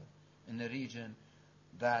soft power in a region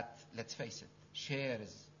that, let's face it,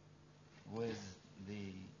 shares with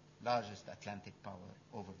the largest Atlantic power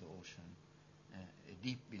over the ocean a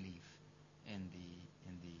deep belief in the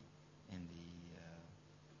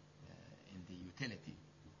utility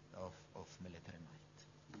of military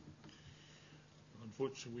might.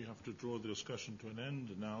 Unfortunately, we have to draw the discussion to an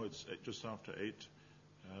end. Now it's just after 8.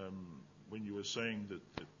 When you were saying that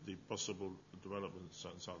the possible developments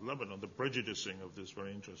in South Lebanon, the prejudicing of this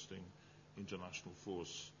very interesting international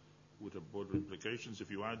force would have broader implications. If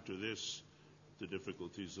you add to this the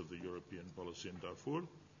difficulties of the European policy in Darfur,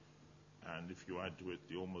 and if you add to it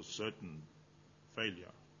the almost certain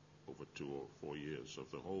failure over 2 or 4 years of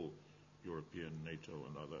the whole European, NATO,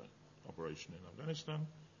 and other operation in Afghanistan,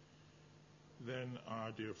 then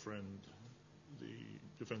our dear friend, the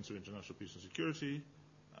Defense of International Peace and Security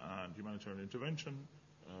and humanitarian intervention,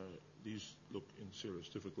 these look in serious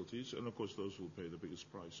difficulties, and of course those who will pay the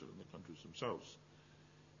biggest price are in the countries themselves.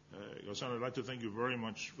 Ghassan, I'd like to thank you very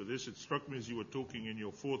much for this. It struck me as you were talking in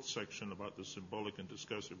your 4th section about the symbolic and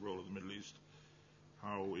discursive role of the Middle East,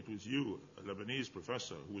 how it was you, a Lebanese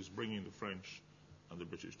professor, who was bringing the French and the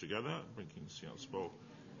British together, bringing Sciences Po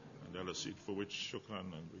and LSE, for which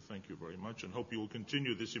shukran, and we thank you very much, and hope you will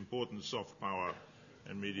continue this important soft power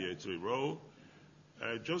and mediatory role.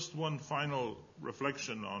 Just one final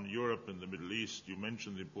reflection on Europe and the Middle East. You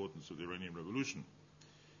mentioned the importance of the Iranian Revolution.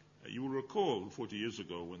 You will recall 40 years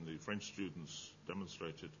ago when the French students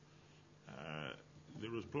demonstrated, the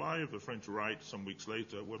reply of the French right some weeks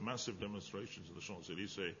later were massive demonstrations in the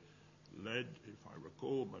Champs-Élysées, led, if I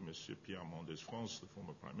recall, by Monsieur Pierre Mendès France, the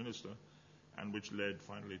former Prime Minister, and which led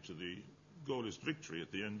finally to the Gaullist victory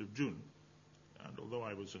at the end of June. And although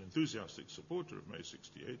I was an enthusiastic supporter of May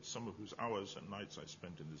 68, some of whose hours and nights I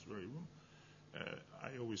spent in this very room,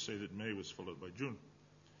 I always say that May was followed by June.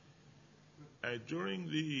 During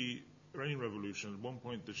the Iranian Revolution, at one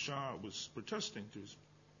point the Shah was protesting to his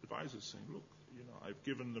advisors, saying, look, I've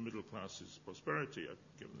given the middle classes prosperity,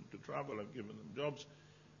 I've given them to travel, I've given them jobs.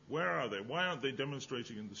 Where are they? Why aren't they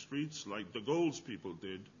demonstrating in the streets like de Gaulle's people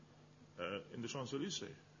did in the Champs-Élysées?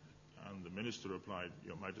 And the minister replied,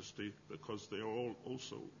 Your Majesty, because they are all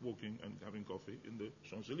also walking and having coffee in the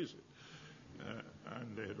Champs-Élysées.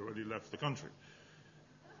 And they had already left the country.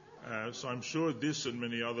 So I'm sure this and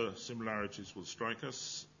many other similarities will strike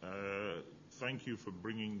us. Thank you for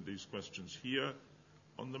bringing these questions here.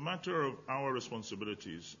 On the matter of our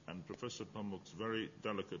responsibilities and Professor Pamuk's very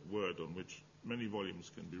delicate word on which many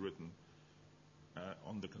volumes can be written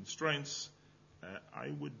on the constraints, I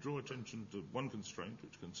would draw attention to one constraint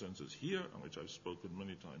which concerns us here and which I've spoken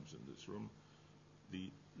many times in this room,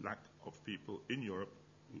 the lack of people in Europe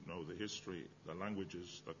who know the history, the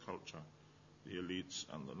languages, the culture, the elites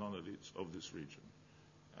and the non-elites of this region.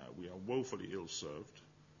 We are woefully ill-served,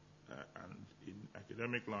 and in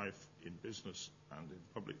academic life, in business, and in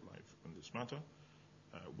public life in this matter.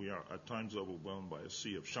 We are at times overwhelmed by a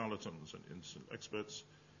sea of charlatans and innocent experts,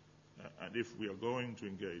 and if we are going to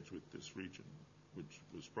engage with this region, which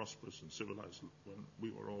was prosperous and civilized when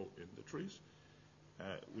we were all in the trees,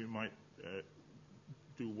 we might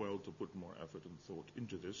do well to put more effort and thought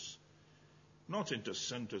into this, not into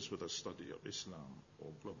centers with a study of Islam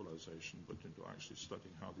or globalization, but into actually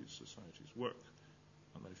studying how these societies work.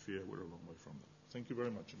 And I fear we're a long way from that. Thank you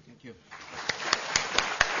very much. Thank you.